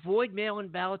to void mail-in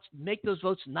ballots, make those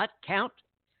votes not count,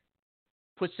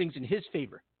 puts things in his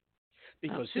favor.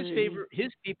 Because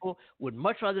his people would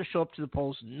much rather show up to the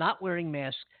polls not wearing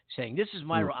masks, saying, this is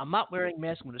my I'm not wearing a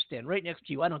mask, I'm going to stand right next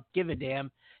to you, I don't give a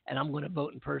damn, and I'm going to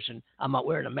vote in person, I'm not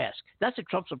wearing a mask. That's a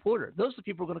Trump supporter. Those are the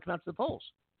people who are going to come out to the polls.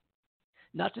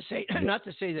 Not to say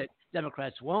that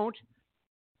Democrats won't,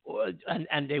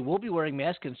 and they will be wearing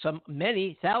masks, and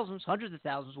many thousands, hundreds of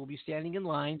thousands will be standing in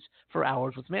lines for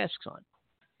hours with masks on.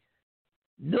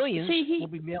 Millions will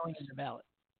be mailing in the ballot.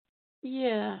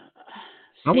 Yeah.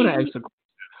 I want to ask a question.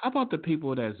 How about the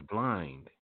people that's blind?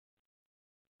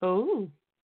 Oh.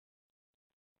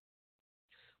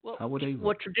 Well, how would they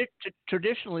vote?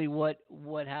 Traditionally, what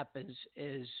happens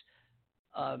is,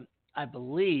 I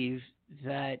believe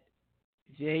that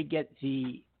they get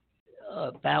the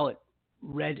ballot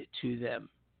read to them.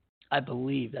 I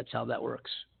believe that's how that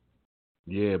works.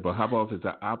 Yeah, but how about if it's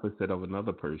the opposite of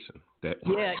another person? Yeah,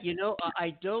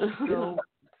 I don't know.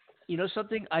 You know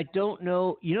something? I don't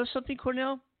know. You know something,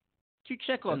 Cornell? Can you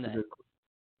check on that?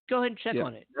 Go ahead and check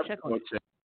on it. Check on it.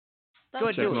 Go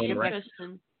ahead and do it.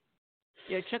 Interesting.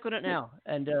 Yeah, check on it now,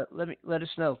 and let us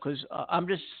know, because I'm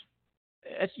just.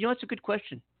 It's a good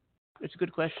question. It's a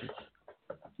good question.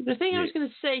 The thing I was going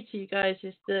to say to you guys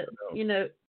is that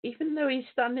even though he's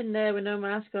standing there with no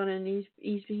mask on and he's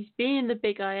being the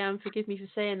big I am, forgive me for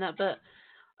saying that, but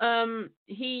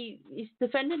he's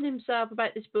defending himself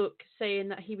about this book, saying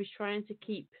that he was trying to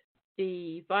keep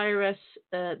the virus,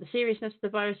 the seriousness of the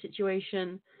virus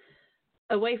situation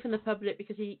away from the public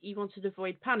because he wanted to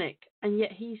avoid panic. And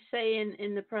yet he's saying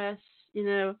in the press,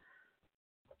 I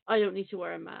don't need to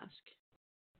wear a mask.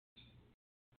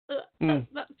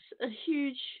 That's a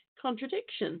huge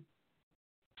contradiction.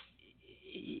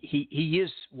 He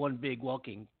is one big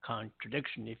walking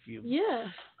contradiction. If you yeah.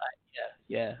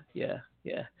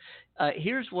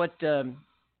 Here's what sorry,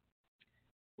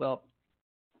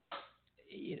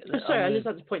 I just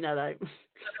have to point that out.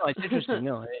 No, it's interesting.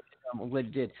 No, I'm glad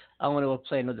you did. I want to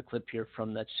play another clip here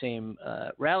from that same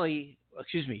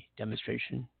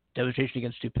demonstration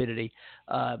against stupidity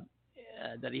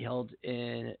that he held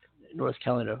in North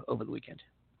Carolina over the weekend.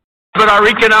 But our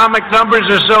economic numbers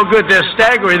are so good, they're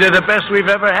staggering. They're the best we've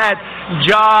ever had.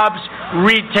 Jobs,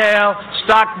 retail,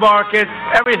 stock market,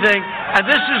 everything. And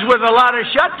this is with a lot of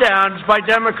shutdowns by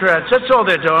Democrats. That's all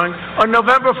they're doing. On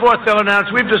November 4th, they'll announce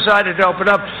we've decided to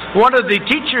open up. One of the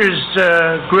teachers'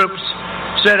 groups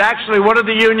said, actually, one of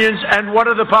the unions and one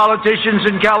of the politicians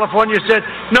in California said,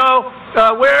 no,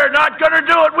 we're not going to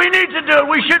do it. We need to do it.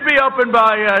 We should be open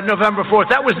by November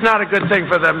 4th. That was not a good thing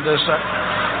for them to say.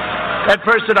 That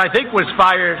person, I think, was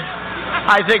fired.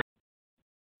 I think.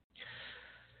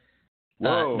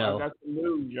 Whoa, no. I got some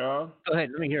news, y'all. Go ahead.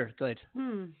 Let me hear it. Go ahead.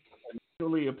 A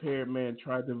visually impaired man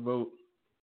tried to vote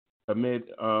amid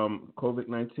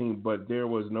COVID-19, but there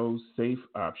was no safe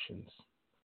options.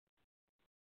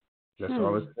 That's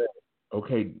all it said.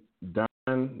 Okay,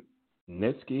 Don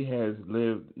Netsky has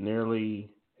lived nearly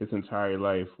his entire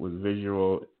life with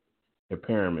visual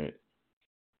impairment.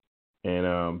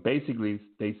 And basically,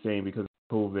 they saying because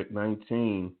of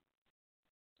COVID-19,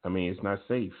 it's not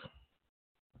safe.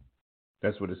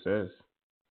 That's what it says.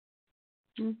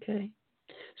 Okay.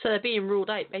 So they're being ruled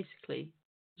out, basically,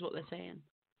 is what they're saying.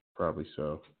 Probably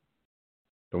so.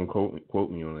 Don't quote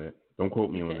me on that. Don't quote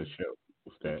me on the show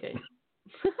with that. Okay.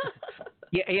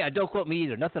 Yeah, don't quote me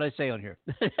either. Nothing I say on here.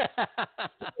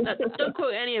 Don't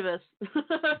quote any of us.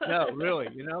 No, really.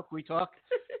 Can we talk?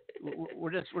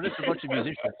 We're just a bunch of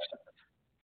musicians.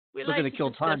 We're looking to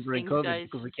kill time during COVID guys.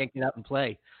 because we can't get out and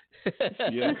play.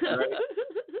 Yeah, right.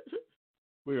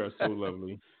 We are so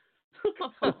lovely.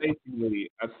 Basically,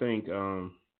 I think,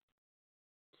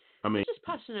 we're just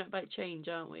passionate about change,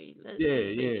 aren't we?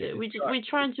 Yeah. We're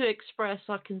trying to express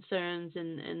our concerns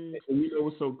and you know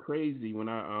what's so crazy when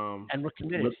I and we're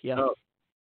committed. Yeah, up,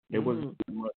 it wasn't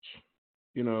much.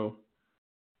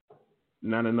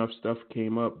 Not enough stuff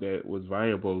came up that was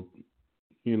viable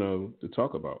to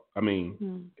talk about. I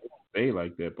mean, they say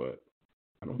like that, but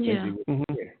I don't think they would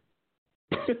care.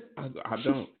 I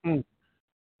don't.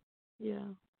 Yeah.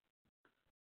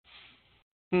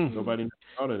 Nobody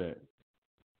thought of that.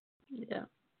 Yeah.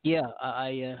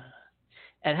 Yeah.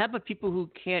 And how about people who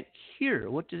can't hear?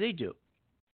 What do they do?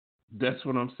 That's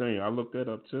what I'm saying. I looked that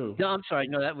up too. No, I'm sorry.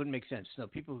 No, that wouldn't make sense. No,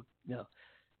 no.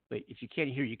 Wait, if you can't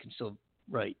hear, you can still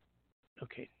write.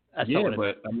 Okay. That's not what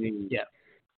but I mean, yeah.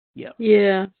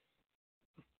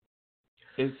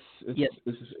 It's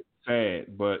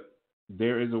sad, but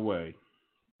there is a way,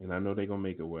 and I know they're gonna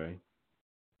make a way.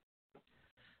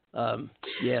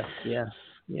 Yeah.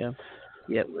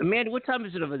 Amanda, what time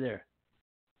is it over there?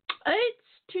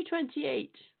 It's 2:28,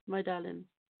 my darling.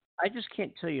 I just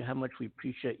can't tell you how much we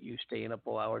appreciate you staying up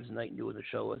all hours of the night and doing the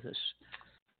show with us.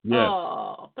 Yes.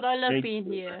 Oh, but I love being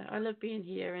here. I love being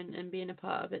here and being a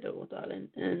part of it all, darling.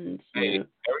 And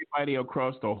everybody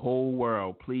across the whole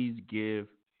world, please give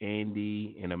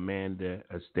Andy and Amanda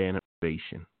a standing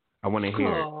ovation. I want to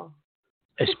hear it.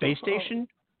 A space station?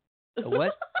 A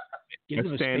what? Give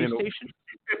them a space station?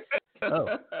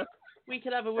 Oh. We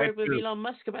could have a word with Elon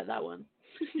Musk about that one.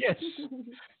 Yes.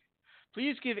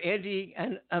 Please give Andy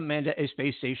and Amanda a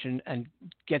space station and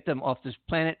get them off this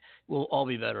planet. We'll all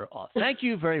be better off. Thank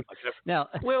you very much. Now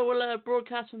we'll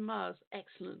broadcast from Mars.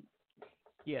 Excellent.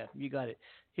 Yeah, you got it.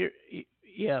 Here,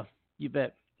 yeah, you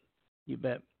bet.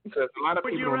 Because a lot of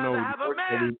people don't know. A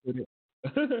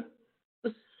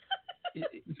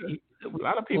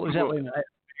lot of people. What was that? Wait a minute.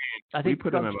 I think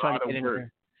put in a lot of work.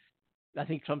 Here. I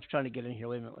think Trump's trying to get in here.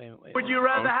 Wait a minute. Would you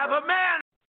rather have a man?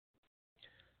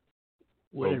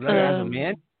 Would you rather have a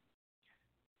man?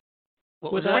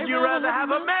 Would you rather have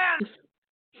a man?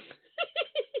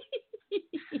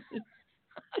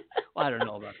 Well, I don't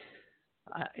know about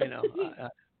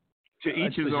that. To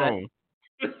each his own.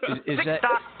 Is tick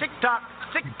tock, tick tock,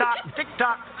 tick tock, tick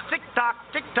tock, tick tock,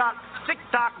 tick tock, tick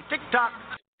tock, tick tock.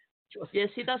 Yeah,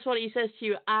 see, that's what he says to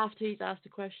you after he's asked a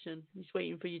question. He's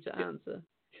waiting for you to answer.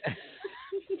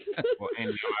 Well,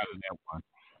 Andy, I love that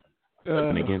one.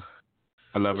 And again,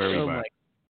 I love everybody.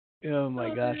 Oh my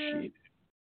gosh.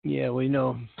 Yeah, we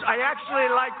know. I actually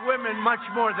like women much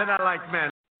more than I like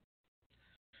men.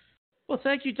 Well,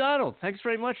 thank you, Donald. Thanks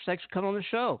very much. Thanks for coming on the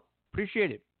show.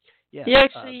 Appreciate it. Yeah. He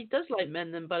actually does like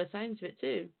men, then, by the sounds of it,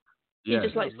 too. He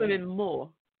just likes women more.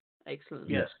 Excellent.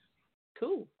 Yes.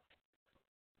 Cool.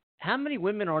 How many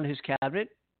women are on his cabinet?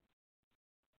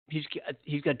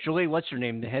 He's got Joy, what's her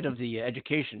name, the head of the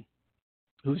education,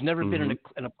 who's never been in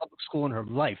a public school in her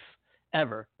life,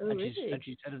 ever. Oh, and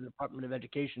she's head of the Department of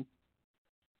Education.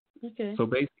 Okay. So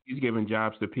basically, he's giving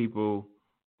jobs to people.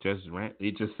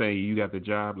 They just say you got the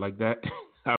job like that.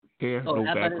 I don't care. No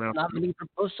background. Nominating for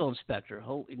postal inspector.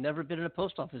 He's never been in a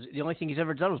post office. The only thing he's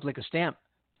ever done was lick a stamp.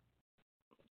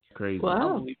 Crazy.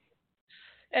 Wow.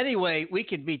 Anyway, we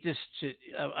could beat this to.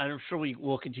 I'm sure we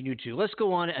will continue to. Let's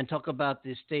go on and talk about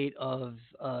the state of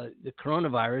the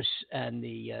coronavirus and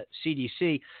the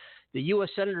CDC. The U.S.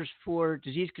 Senators for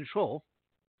Disease Control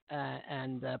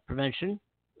and Prevention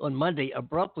on Monday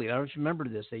abruptly. I don't know if you remember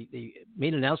this. They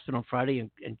made an announcement on Friday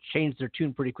and changed their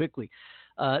tune pretty quickly.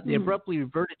 They abruptly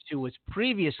reverted to its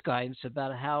previous guidance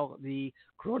about how the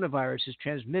coronavirus is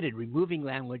transmitted, removing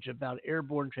language about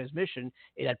airborne transmission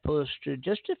it had posted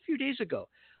just a few days ago.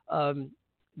 I'm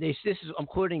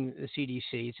quoting the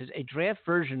CDC. It says a draft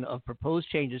version of proposed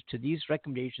changes to these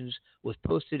recommendations was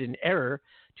posted in error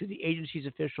to the agency's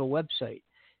official website.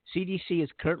 CDC is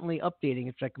currently updating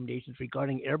its recommendations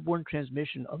regarding airborne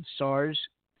transmission of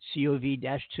SARS-CoV-2.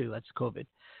 That's COVID.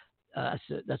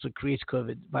 That's what creates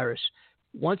COVID virus.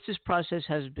 Once this process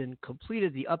has been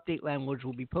completed, the update language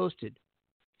will be posted.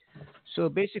 So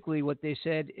basically what they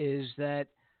said is that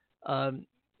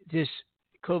this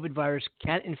COVID virus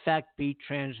can in fact be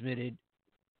transmitted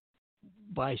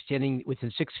by standing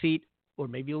within 6 feet or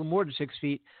maybe a little more than 6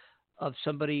 feet of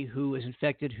somebody who is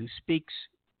infected, who speaks,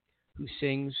 who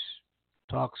sings,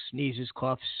 talks, sneezes,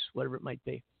 coughs, whatever it might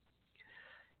be.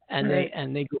 And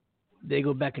they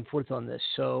go back and forth on this.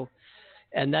 So,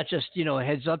 and that's just, a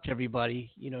heads up to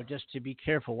everybody, just to be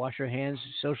careful, wash your hands,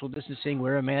 social distancing,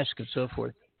 wear a mask, and so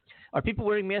forth. Are people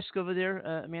wearing masks over there,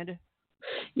 Amanda?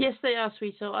 Yes, they are,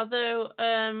 sweetheart. Although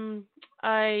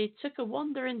I took a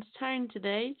wander into town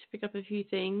today to pick up a few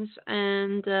things,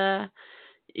 and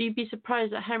you'd be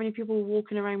surprised at how many people were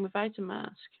walking around without a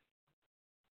mask.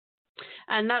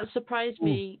 And that surprised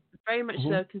me very much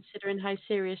so, considering how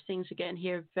serious things are getting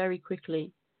here very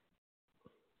quickly.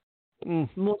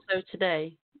 More so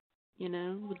today,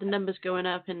 with the numbers going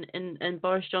up, and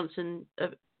Boris Johnson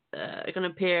are going to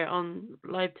appear on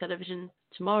live television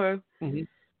tomorrow.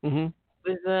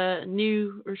 with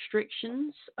new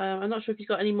restrictions. I'm not sure if he's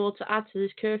got any more to add to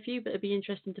this curfew, but it'd be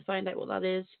interesting to find out what that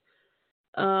is.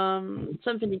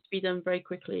 Something needs to be done very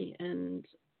quickly, and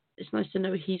it's nice to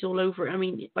know he's all over it. I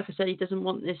mean, like I said, he doesn't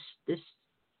want this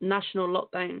national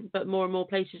lockdown, but more and more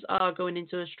places are going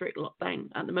into a strict lockdown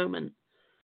at the moment.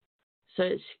 So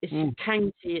it's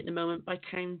county at the moment by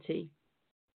county.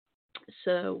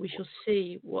 So we shall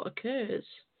see what occurs.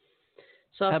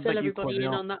 So I'll fill everybody in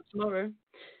on that tomorrow.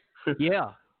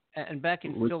 Yeah. And back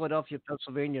in Philadelphia,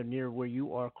 Pennsylvania, near where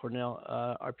you are, Cornell,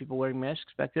 are people wearing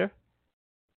masks back there?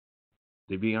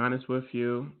 To be honest with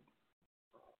you,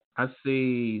 I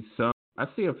see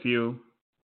a few.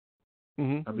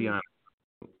 Mm-hmm. I'll be honest.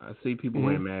 I see people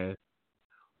wearing masks,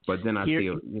 but then I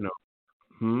see,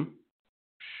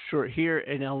 Sure. Here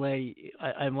in LA,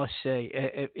 I must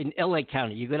say, in LA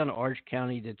County, you go down to Orange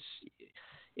County.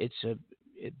 It's a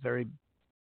very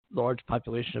large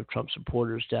population of Trump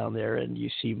supporters down there, and you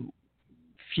see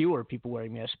fewer people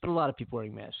wearing masks, but a lot of people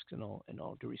wearing masks. In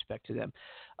all due respect to them,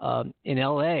 in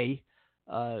LA,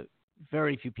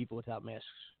 very few people without masks.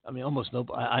 I mean, almost no.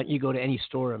 You go to any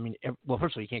store. I mean,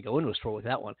 first of all, you can't go into a store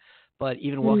without one. But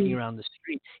even walking around the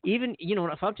street, even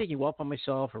if I'm taking a walk by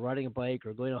myself or riding a bike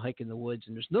or going on a hike in the woods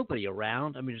and there's nobody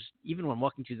around, I mean, even when I'm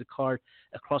walking to the car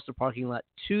across the parking lot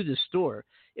to the store,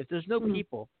 if there's no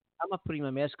people, I'm not putting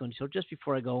my mask on until just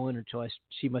before I go in or until I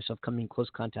see myself coming in close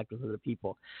contact with other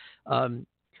people.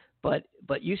 But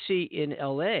you see in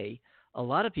LA, a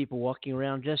lot of people walking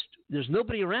around there's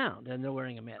nobody around and they're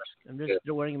wearing a mask. And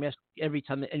they're wearing a mask every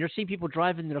time. And you're seeing people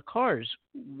driving their cars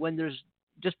when there's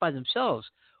just by themselves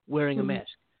wearing a mask.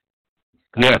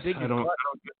 God forbid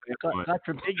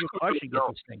your car should get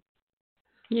this thing.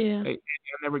 Yeah. I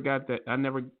never got that. I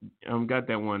never got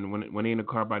that one when they in the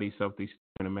car by themselves, they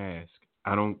wearing a mask.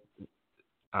 I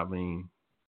mean,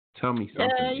 tell me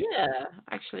something. Yeah,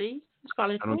 actually, it's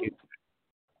valid.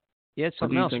 It's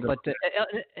something else, but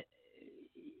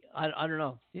I don't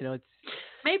know. It's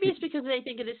maybe it's because they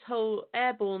think of this whole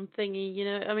airborne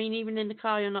thingy. I mean, even in the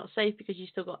car, you're not safe because you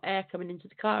still got air coming into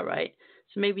the car, right?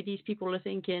 So maybe these people are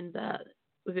thinking that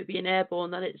with it being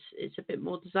airborne, that it's a bit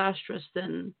more disastrous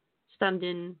than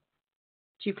standing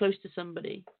too close to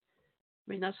somebody. I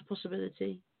mean, that's a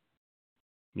possibility.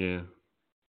 Yeah.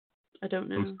 I don't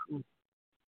know.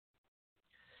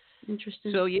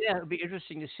 Interesting. So yeah, it'll be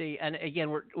interesting to see. And again,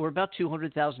 we're about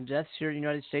 200,000 deaths here in the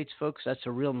United States, folks. That's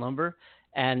a real number.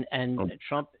 And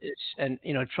Trump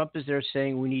is there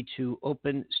saying we need to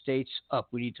open states up.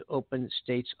 We need to open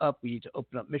states up. We need to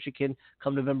open up Michigan.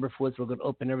 Come November 4th, we're going to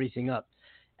open everything up.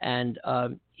 And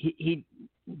he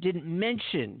didn't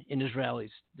mention in his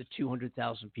rallies the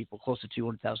 200,000 people, close to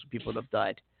 200,000 people that have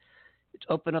died. It's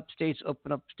open up states,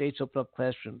 open up states, open up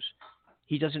classrooms.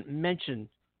 He doesn't mention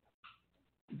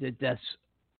the deaths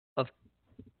of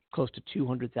close to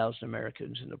 200,000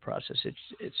 Americans in the process. It's.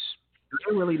 Do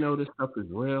you really know this stuff is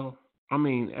real? I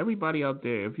mean, everybody out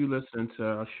there, if you listen to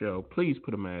our show, please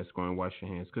put a mask on and wash your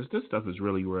hands because this stuff is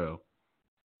really real.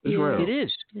 It's real. It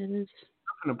is. Nothing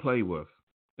to play with.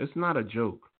 It's not a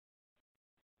joke.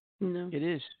 No. It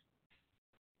is.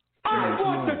 I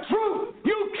want the truth.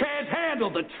 You can't handle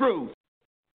the truth.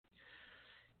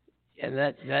 And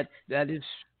that is.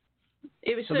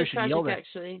 It was so tragic,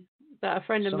 actually, that a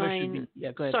friend of mine.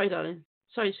 Go ahead. Sorry, darling.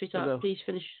 Sorry, sweetheart. Please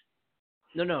finish.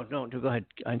 No. Go ahead.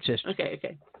 I insist. Okay.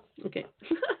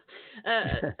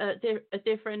 A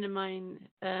dear friend of mine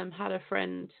had a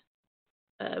friend,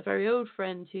 a very old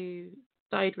friend, who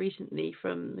died recently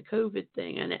from the COVID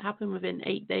thing, and it happened within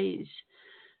 8 days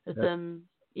of them,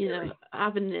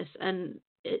 having this, and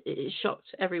it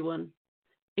shocked everyone,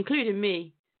 including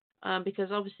me. Because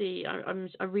obviously I'm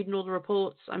reading all the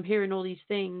reports, I'm hearing all these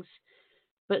things,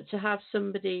 but to have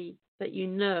somebody that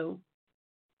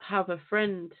have a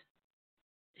friend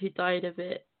who died of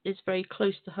it is very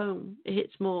close to home. It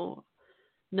hits more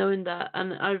knowing that,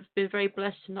 and I've been very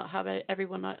blessed to not have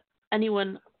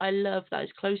anyone I love that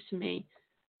is close to me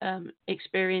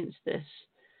experience this.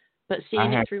 But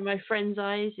seeing it through my friend's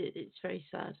eyes, it's very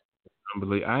sad.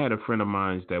 I had a friend of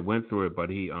mine that went through it,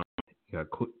 but he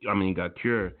got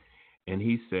cured. And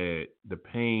he said the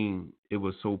pain, it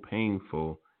was so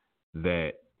painful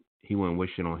that he went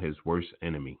wishing on his worst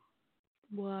enemy.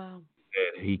 Wow.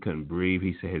 He couldn't breathe.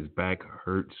 He said his back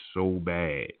hurt so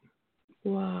bad.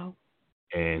 Wow.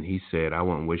 And he said, I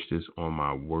wouldn't wish this on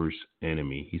my worst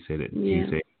enemy. He said he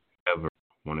said never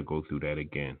want to go through that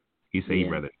again. He said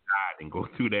he'd rather die than go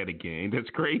through that again. That's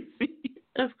crazy.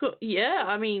 Of course. Yeah,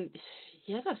 I mean,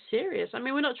 that's serious. I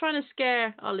mean, we're not trying to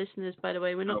scare our listeners, by the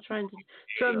way. We're not trying to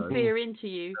drum fear into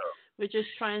you. We're just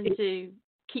trying to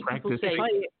keep people safe.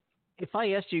 if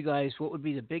I asked you guys what would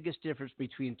be the biggest difference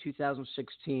between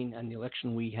 2016 and the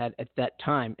election we had at that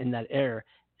time in that era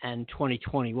and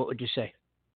 2020, what would you say?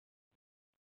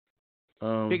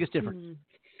 Biggest difference.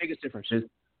 Biggest difference.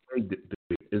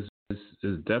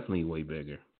 It's definitely way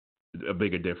bigger. A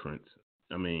bigger difference.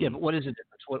 I mean. Yeah, but what is the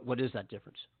difference? What is that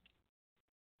difference?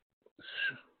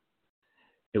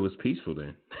 It was peaceful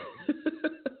then.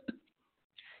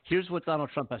 Here's what Donald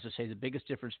Trump has to say: the biggest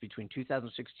difference between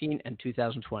 2016 and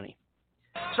 2020.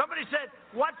 Somebody said,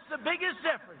 "What's the biggest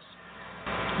difference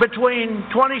between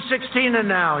 2016 and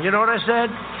now?" You know what I said?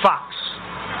 Fox.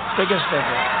 Biggest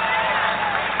difference.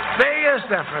 Biggest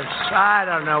difference. I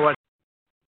don't know what.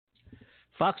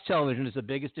 Fox Television is the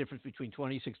biggest difference between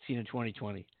 2016 and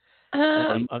 2020.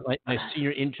 My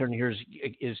senior intern here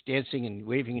is dancing and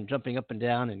waving and jumping up and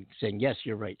down and saying, "Yes,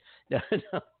 you're right."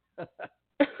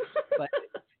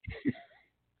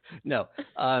 No.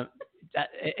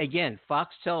 Again,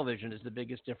 Fox Television is the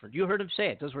biggest difference. You heard him say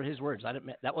it. Those were his words.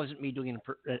 That wasn't me doing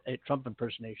a Trump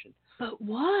impersonation. But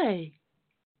why?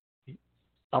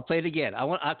 I'll play it again.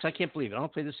 I can't believe it. I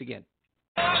want to play this again.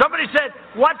 Somebody said,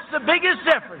 "What's the biggest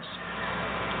difference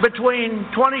between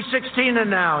 2016 and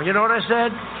now?" You know what I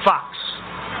said? Fox.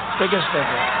 Biggest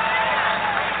difference.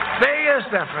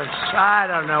 Biggest difference. I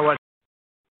don't know what.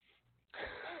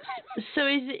 So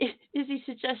is he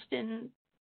suggesting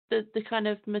the kind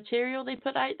of material they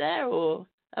put out there, or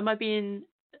am I being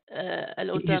a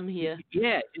little dumb here?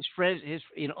 Yeah, his friends,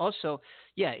 also,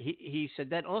 yeah, he said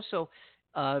that also.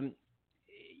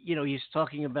 He's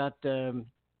talking about a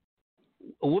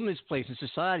woman's place in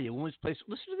society, a woman's place.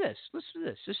 Listen to this.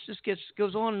 This just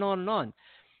goes on and on and on.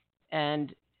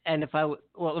 And if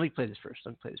let me play this first.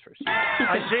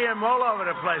 I see him all over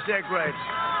the place. They're great.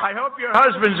 I hope your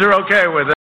husbands are okay with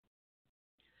it.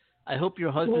 I hope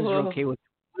your husbands are okay with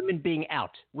women being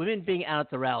out at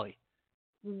the rally.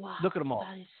 Wow. Look at them all.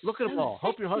 Look at them all.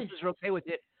 Hope your husbands are okay with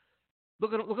it.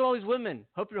 Look at all these women.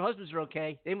 Hope your husbands are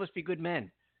okay. They must be good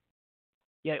men.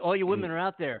 Yeah, all you women are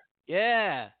out there.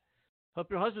 Yeah. Hope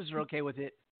your husbands are okay with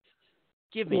it.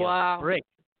 Give me a break.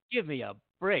 Give me a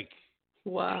break.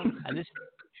 Wow. And this.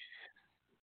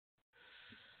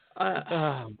 Oh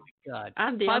my God.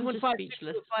 Andy, I'm just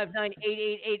speechless.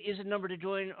 515-5888 is a number to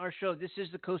join our show. This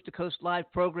is the Coast to Coast live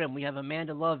program. We have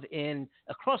Amanda Love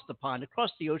across the pond,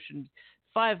 across the ocean,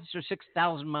 5,000 or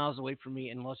 6,000 miles away from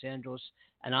me in Los Angeles,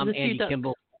 and I'm Andy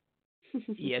Kimbel.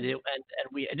 Yeah, and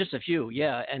we just a few,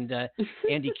 yeah, and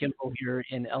Andy Kimbel here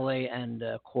in LA, and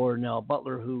Cornell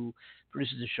Butler, who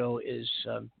produces the show, is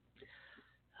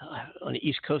on the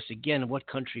East Coast again. What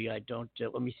country? I don't.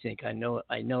 Let me think. I know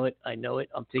it.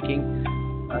 I'm thinking.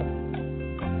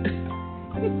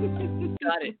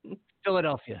 Got it.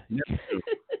 Philadelphia.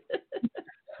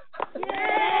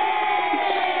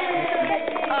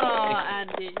 Oh,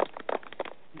 Andy.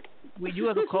 We do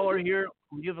have a caller here.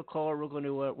 We're going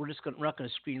to. We're not going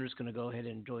to screen. We're just going to go ahead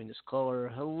and join this caller.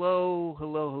 Hello.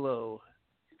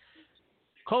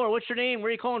 Caller, what's your name? Where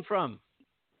are you calling from?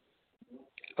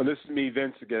 Oh, this is me,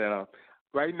 Vince, again.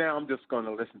 Right now, I'm just going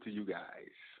to listen to you guys.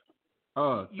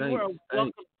 Oh, thanks.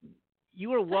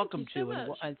 You are welcome so to,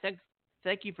 much. and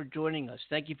thank you for joining us.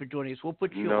 We'll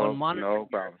put you on monitor. No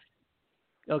problem.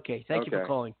 Okay, thank you for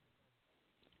calling.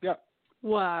 Yeah.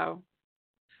 Wow.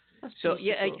 So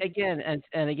yeah, again,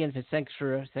 thanks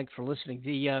for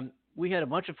listening. We had a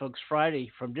bunch of folks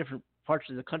Friday from different parts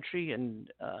of the country,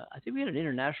 and I think we had an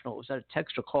international. Was that a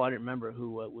text or call? I don't remember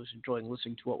who was enjoying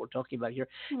listening to what we're talking about here.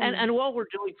 And while we're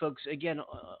doing, folks, again,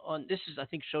 on this is I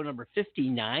think show number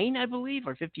 59, I believe,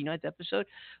 our 59th episode.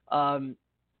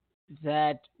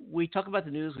 That we talk about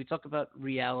the news, we talk about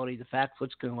reality, the facts,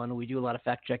 what's going on, and we do a lot of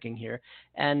fact checking here,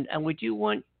 and we do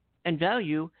want and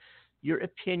value your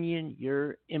opinion,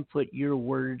 your input, your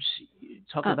words.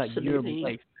 Talk about your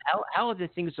life. How are the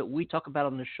things that we talk about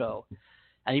on the show,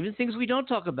 and even things we don't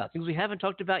talk about, things we haven't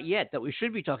talked about yet that we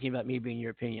should be talking about, maybe in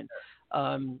your opinion.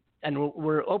 And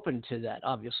we're open to that,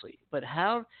 obviously. But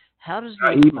how does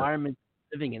the environment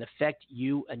living and affect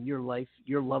you and your life,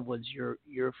 your loved ones, your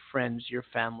friends, your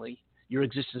family, your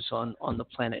existence on the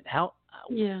planet? How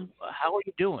are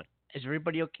you doing? Is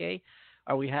everybody okay?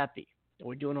 Are we happy? Are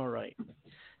we doing all right?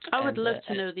 I would love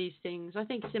to know these things. I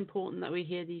think it's important that we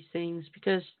hear these things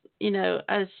because,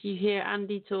 as you hear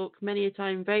Andy talk many a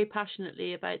time very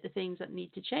passionately about the things that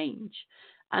need to change,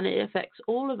 and it affects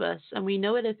all of us, and we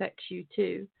know it affects you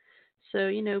too. So,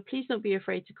 please don't be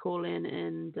afraid to call in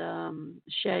and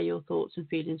share your thoughts and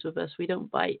feelings with us. We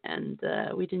don't bite, and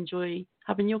we'd enjoy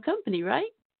having your company,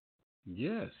 right?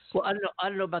 Yes. Well, I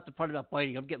don't know about the part about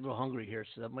biting. I'm getting a little hungry here,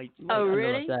 so that might. Oh,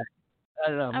 really? I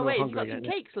don't know. I'm a little wait, hungry. you got some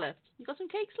cakes left. You got some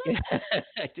cakes left?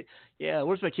 Yeah,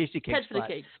 where's my tasty cake Head spot? for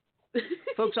the cakes.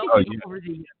 Folks, I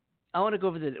want to go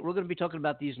over we're going to be talking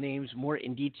about these names more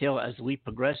in detail as the week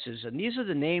progresses. And these are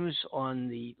the names on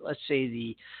the, let's say,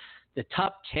 the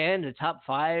top 10, the top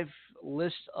 5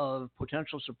 list of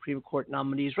potential Supreme Court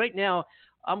nominees. Right now,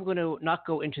 I'm going to not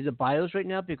go into the bios right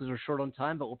now because we're short on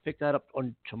time, but we'll pick that up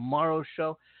on tomorrow's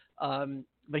show.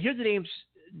 But here's the names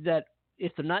that,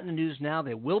 if they're not in the news now,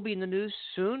 they will be in the news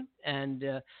soon. And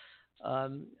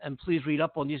please read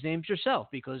up on these names yourself,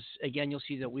 because again, you'll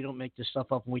see that we don't make this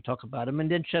stuff up when we talk about them,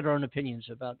 and then shed our own opinions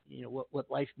about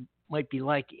what life might be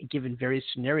like given various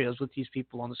scenarios with these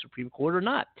people on the Supreme Court or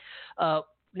not.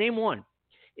 Name one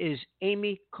is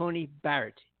Amy Coney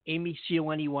Barrett. Amy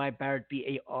Coney Barrett, Barrett.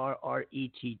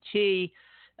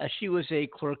 She was a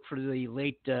clerk for the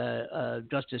late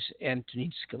Justice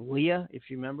Antonin Scalia, if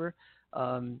you remember,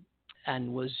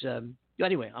 and was.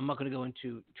 Anyway, I'm not going to go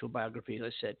into a biography, as I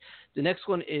said. The next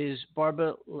one is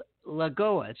Barbara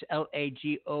Lagoa. It's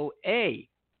Lagoa.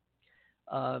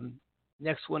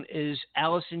 Next one is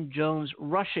Allison Jones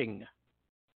Rushing.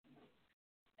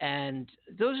 And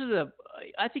those are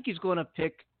I think he's going to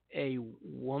pick a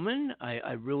woman.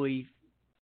 I really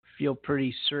feel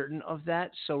pretty certain of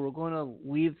that. So we're going to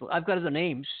leave. I've got other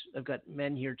names. I've got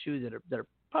men here, too, that are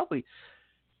probably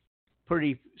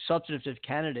pretty substantive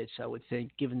candidates, I would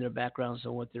think, given their backgrounds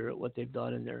and what they've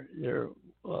done in their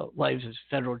lives as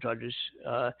federal judges.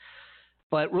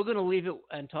 But we're going to leave it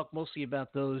and talk mostly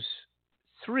about those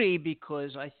 3,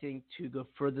 because I think to go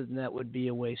further than that would be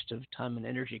a waste of time and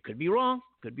energy. Could be wrong,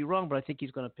 but I think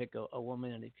he's going to pick a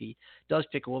woman, and if he does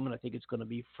pick a woman, I think it's going to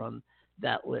be from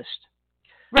that list.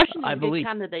 Russian is a good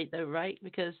candidate, though, right?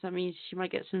 Because she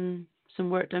might get some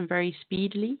work done very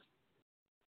speedily.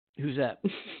 Who's that?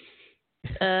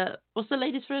 What's the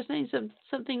lady's first name?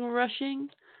 Something Rushing?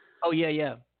 Oh,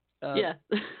 yeah.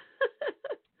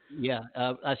 Yeah.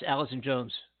 That's Allison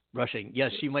Jones Rushing.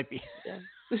 Yes, she might be. Yeah.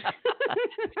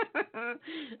 A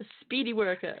speedy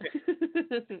worker.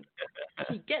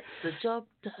 She gets the job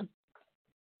done.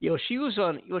 She was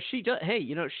on. She does. Hey,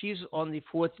 she's on the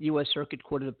 4th U.S. Circuit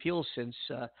Court of Appeals since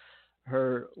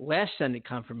her last Senate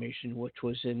confirmation, which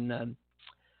was in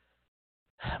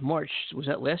March. Was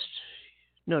that last?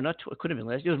 No, it couldn't have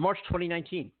been last. It was March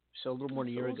 2019, so a little more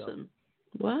than a year ago.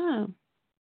 Wow.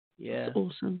 Yeah. That's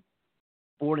awesome.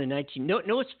 Born in 19.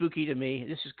 No, it's spooky to me.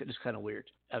 This is kind of weird.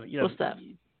 What's that?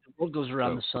 The world goes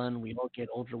around the sun. We all get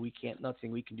older.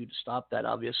 Nothing we can do to stop that,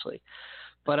 obviously.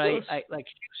 But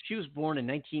she was born in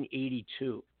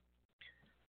 1982.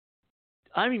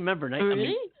 I remember.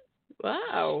 Really?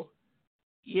 Wow.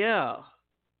 Yeah.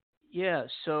 Yeah.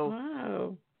 So.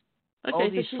 Wow.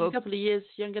 Okay, so she's a couple of years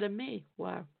younger than me.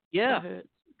 Wow. Yeah. That hurts.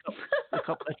 That's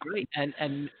right. And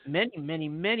many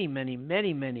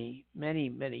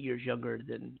years younger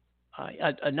than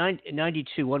I.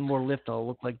 92, one more lift, I'll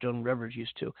look like Joan Rivers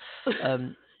used to.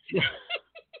 But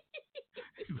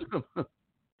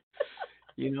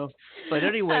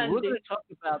anyway, we're going to talk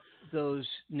about those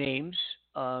names.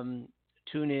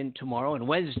 Tune in tomorrow and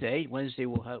Wednesday. Wednesday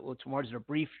tomorrow's a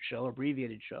brief show,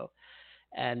 abbreviated show.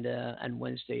 And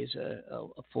Wednesday is a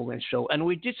full-length show. And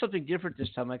we did something different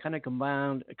this time. I kind of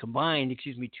combined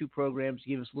 2 programs to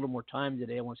give us a little more time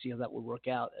today. I want to see how that would work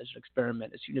out as an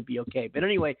experiment. It seemed to be okay. But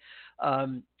anyway,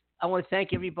 I want to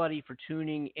thank everybody for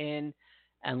tuning in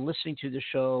and listening to the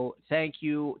show. Thank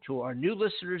you to our new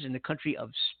listeners in the country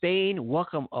of Spain.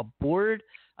 Welcome aboard.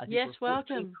 Yes,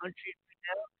 welcome.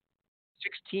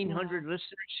 1,600 listeners,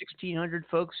 1,600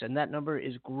 folks, and that number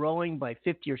is growing by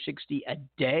 50 or 60 a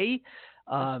day.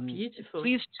 Beautiful.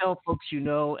 Please tell folks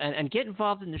and get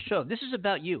involved in the show. This is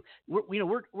about you.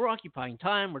 We're occupying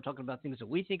time. We're talking about things that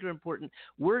we think are important.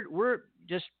 We're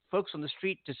just folks on the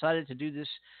street decided to do this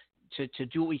to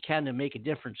do what we can to make a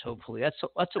difference. Hopefully, that's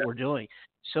what we're doing.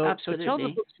 So tell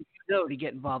the folks who you know to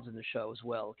get involved in the show as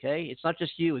well. Okay, it's not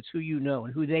just you; it's who you know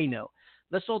and who they know.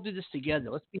 Let's all do this together.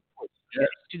 Let's do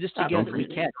this together. Absolutely.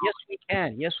 We can. Yes, we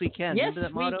can. Yes, we can. Yes, remember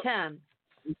that motto? we can.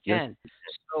 We can.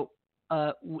 So,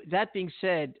 that being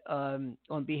said,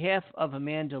 on behalf of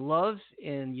Amanda Love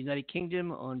in the United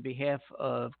Kingdom, on behalf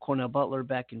of Cornell Butler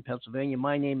back in Pennsylvania,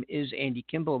 my name is Andy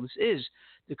Kimbel. This is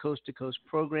the Coast to Coast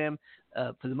program.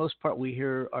 For the most part, we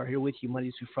are here with you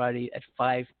Monday through Friday at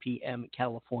 5 p.m.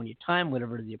 California time,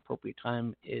 whatever the appropriate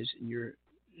time is in your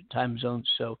time zone.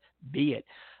 So be it.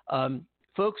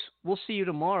 Folks, we'll see you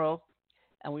tomorrow.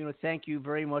 And we want to thank you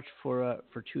very much for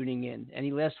tuning in.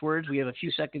 Any last words? We have a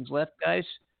few seconds left, guys.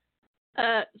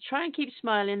 Try and keep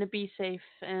smiling and be safe.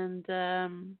 And,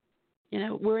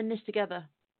 we're in this together.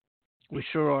 We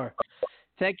sure are.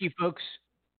 Thank you, folks.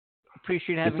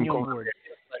 Appreciate having you on board.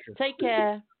 Pleasure. Take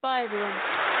care. Bye, everyone.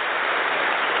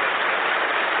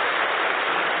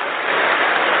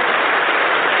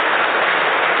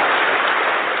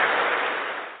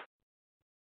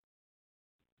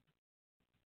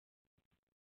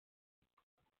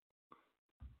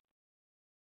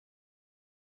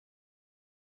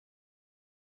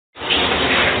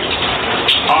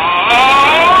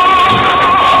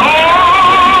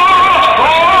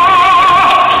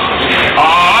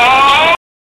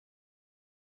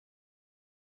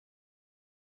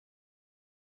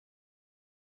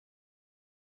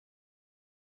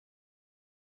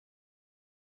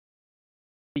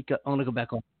 I want to go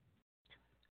back on.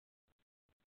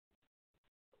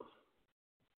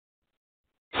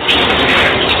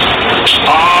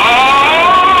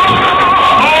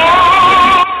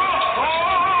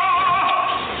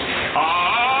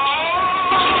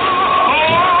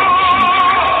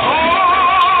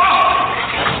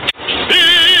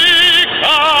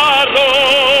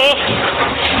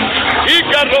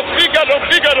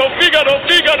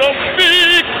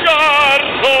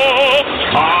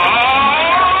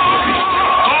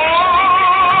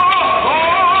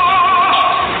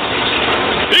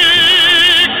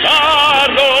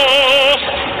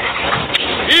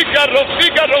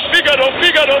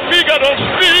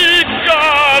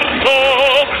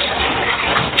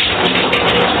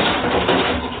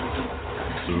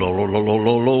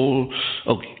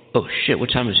 Oh, shit, what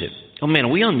time is it? Oh, man, are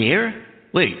we on the air?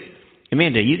 Wait,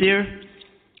 Amanda, are you there?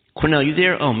 Cornell, you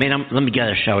there? Oh, man, let me get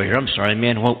out of the shower here. I'm sorry,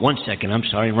 man. 1 second. I'm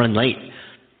sorry, I'm running late.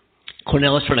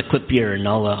 Cornell, let's run a quick beer, and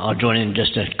I'll join in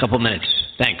just a couple minutes.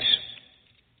 Thanks.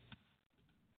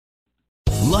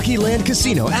 Lucky Land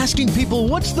Casino, asking people,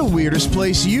 what's the weirdest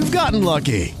place you've gotten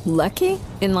lucky? Lucky?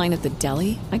 In line at the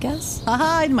deli, I guess?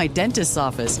 Aha, in my dentist's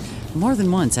office. More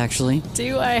than once, actually.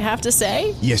 Do I have to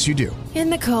say? Yes, you do. In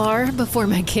the car before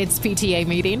my kids' PTA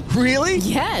meeting. Really?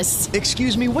 Yes.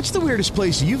 Excuse me, what's the weirdest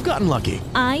place you've gotten lucky?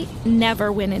 I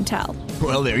never win and tell.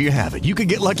 Well, there you have it. You can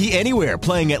get lucky anywhere,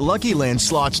 playing at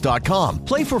LuckyLandSlots.com.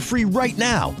 Play for free right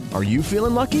now. Are you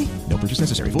feeling lucky? No purchase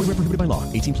necessary. Void where prohibited by law.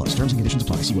 18+. Terms and conditions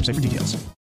apply. See website for details.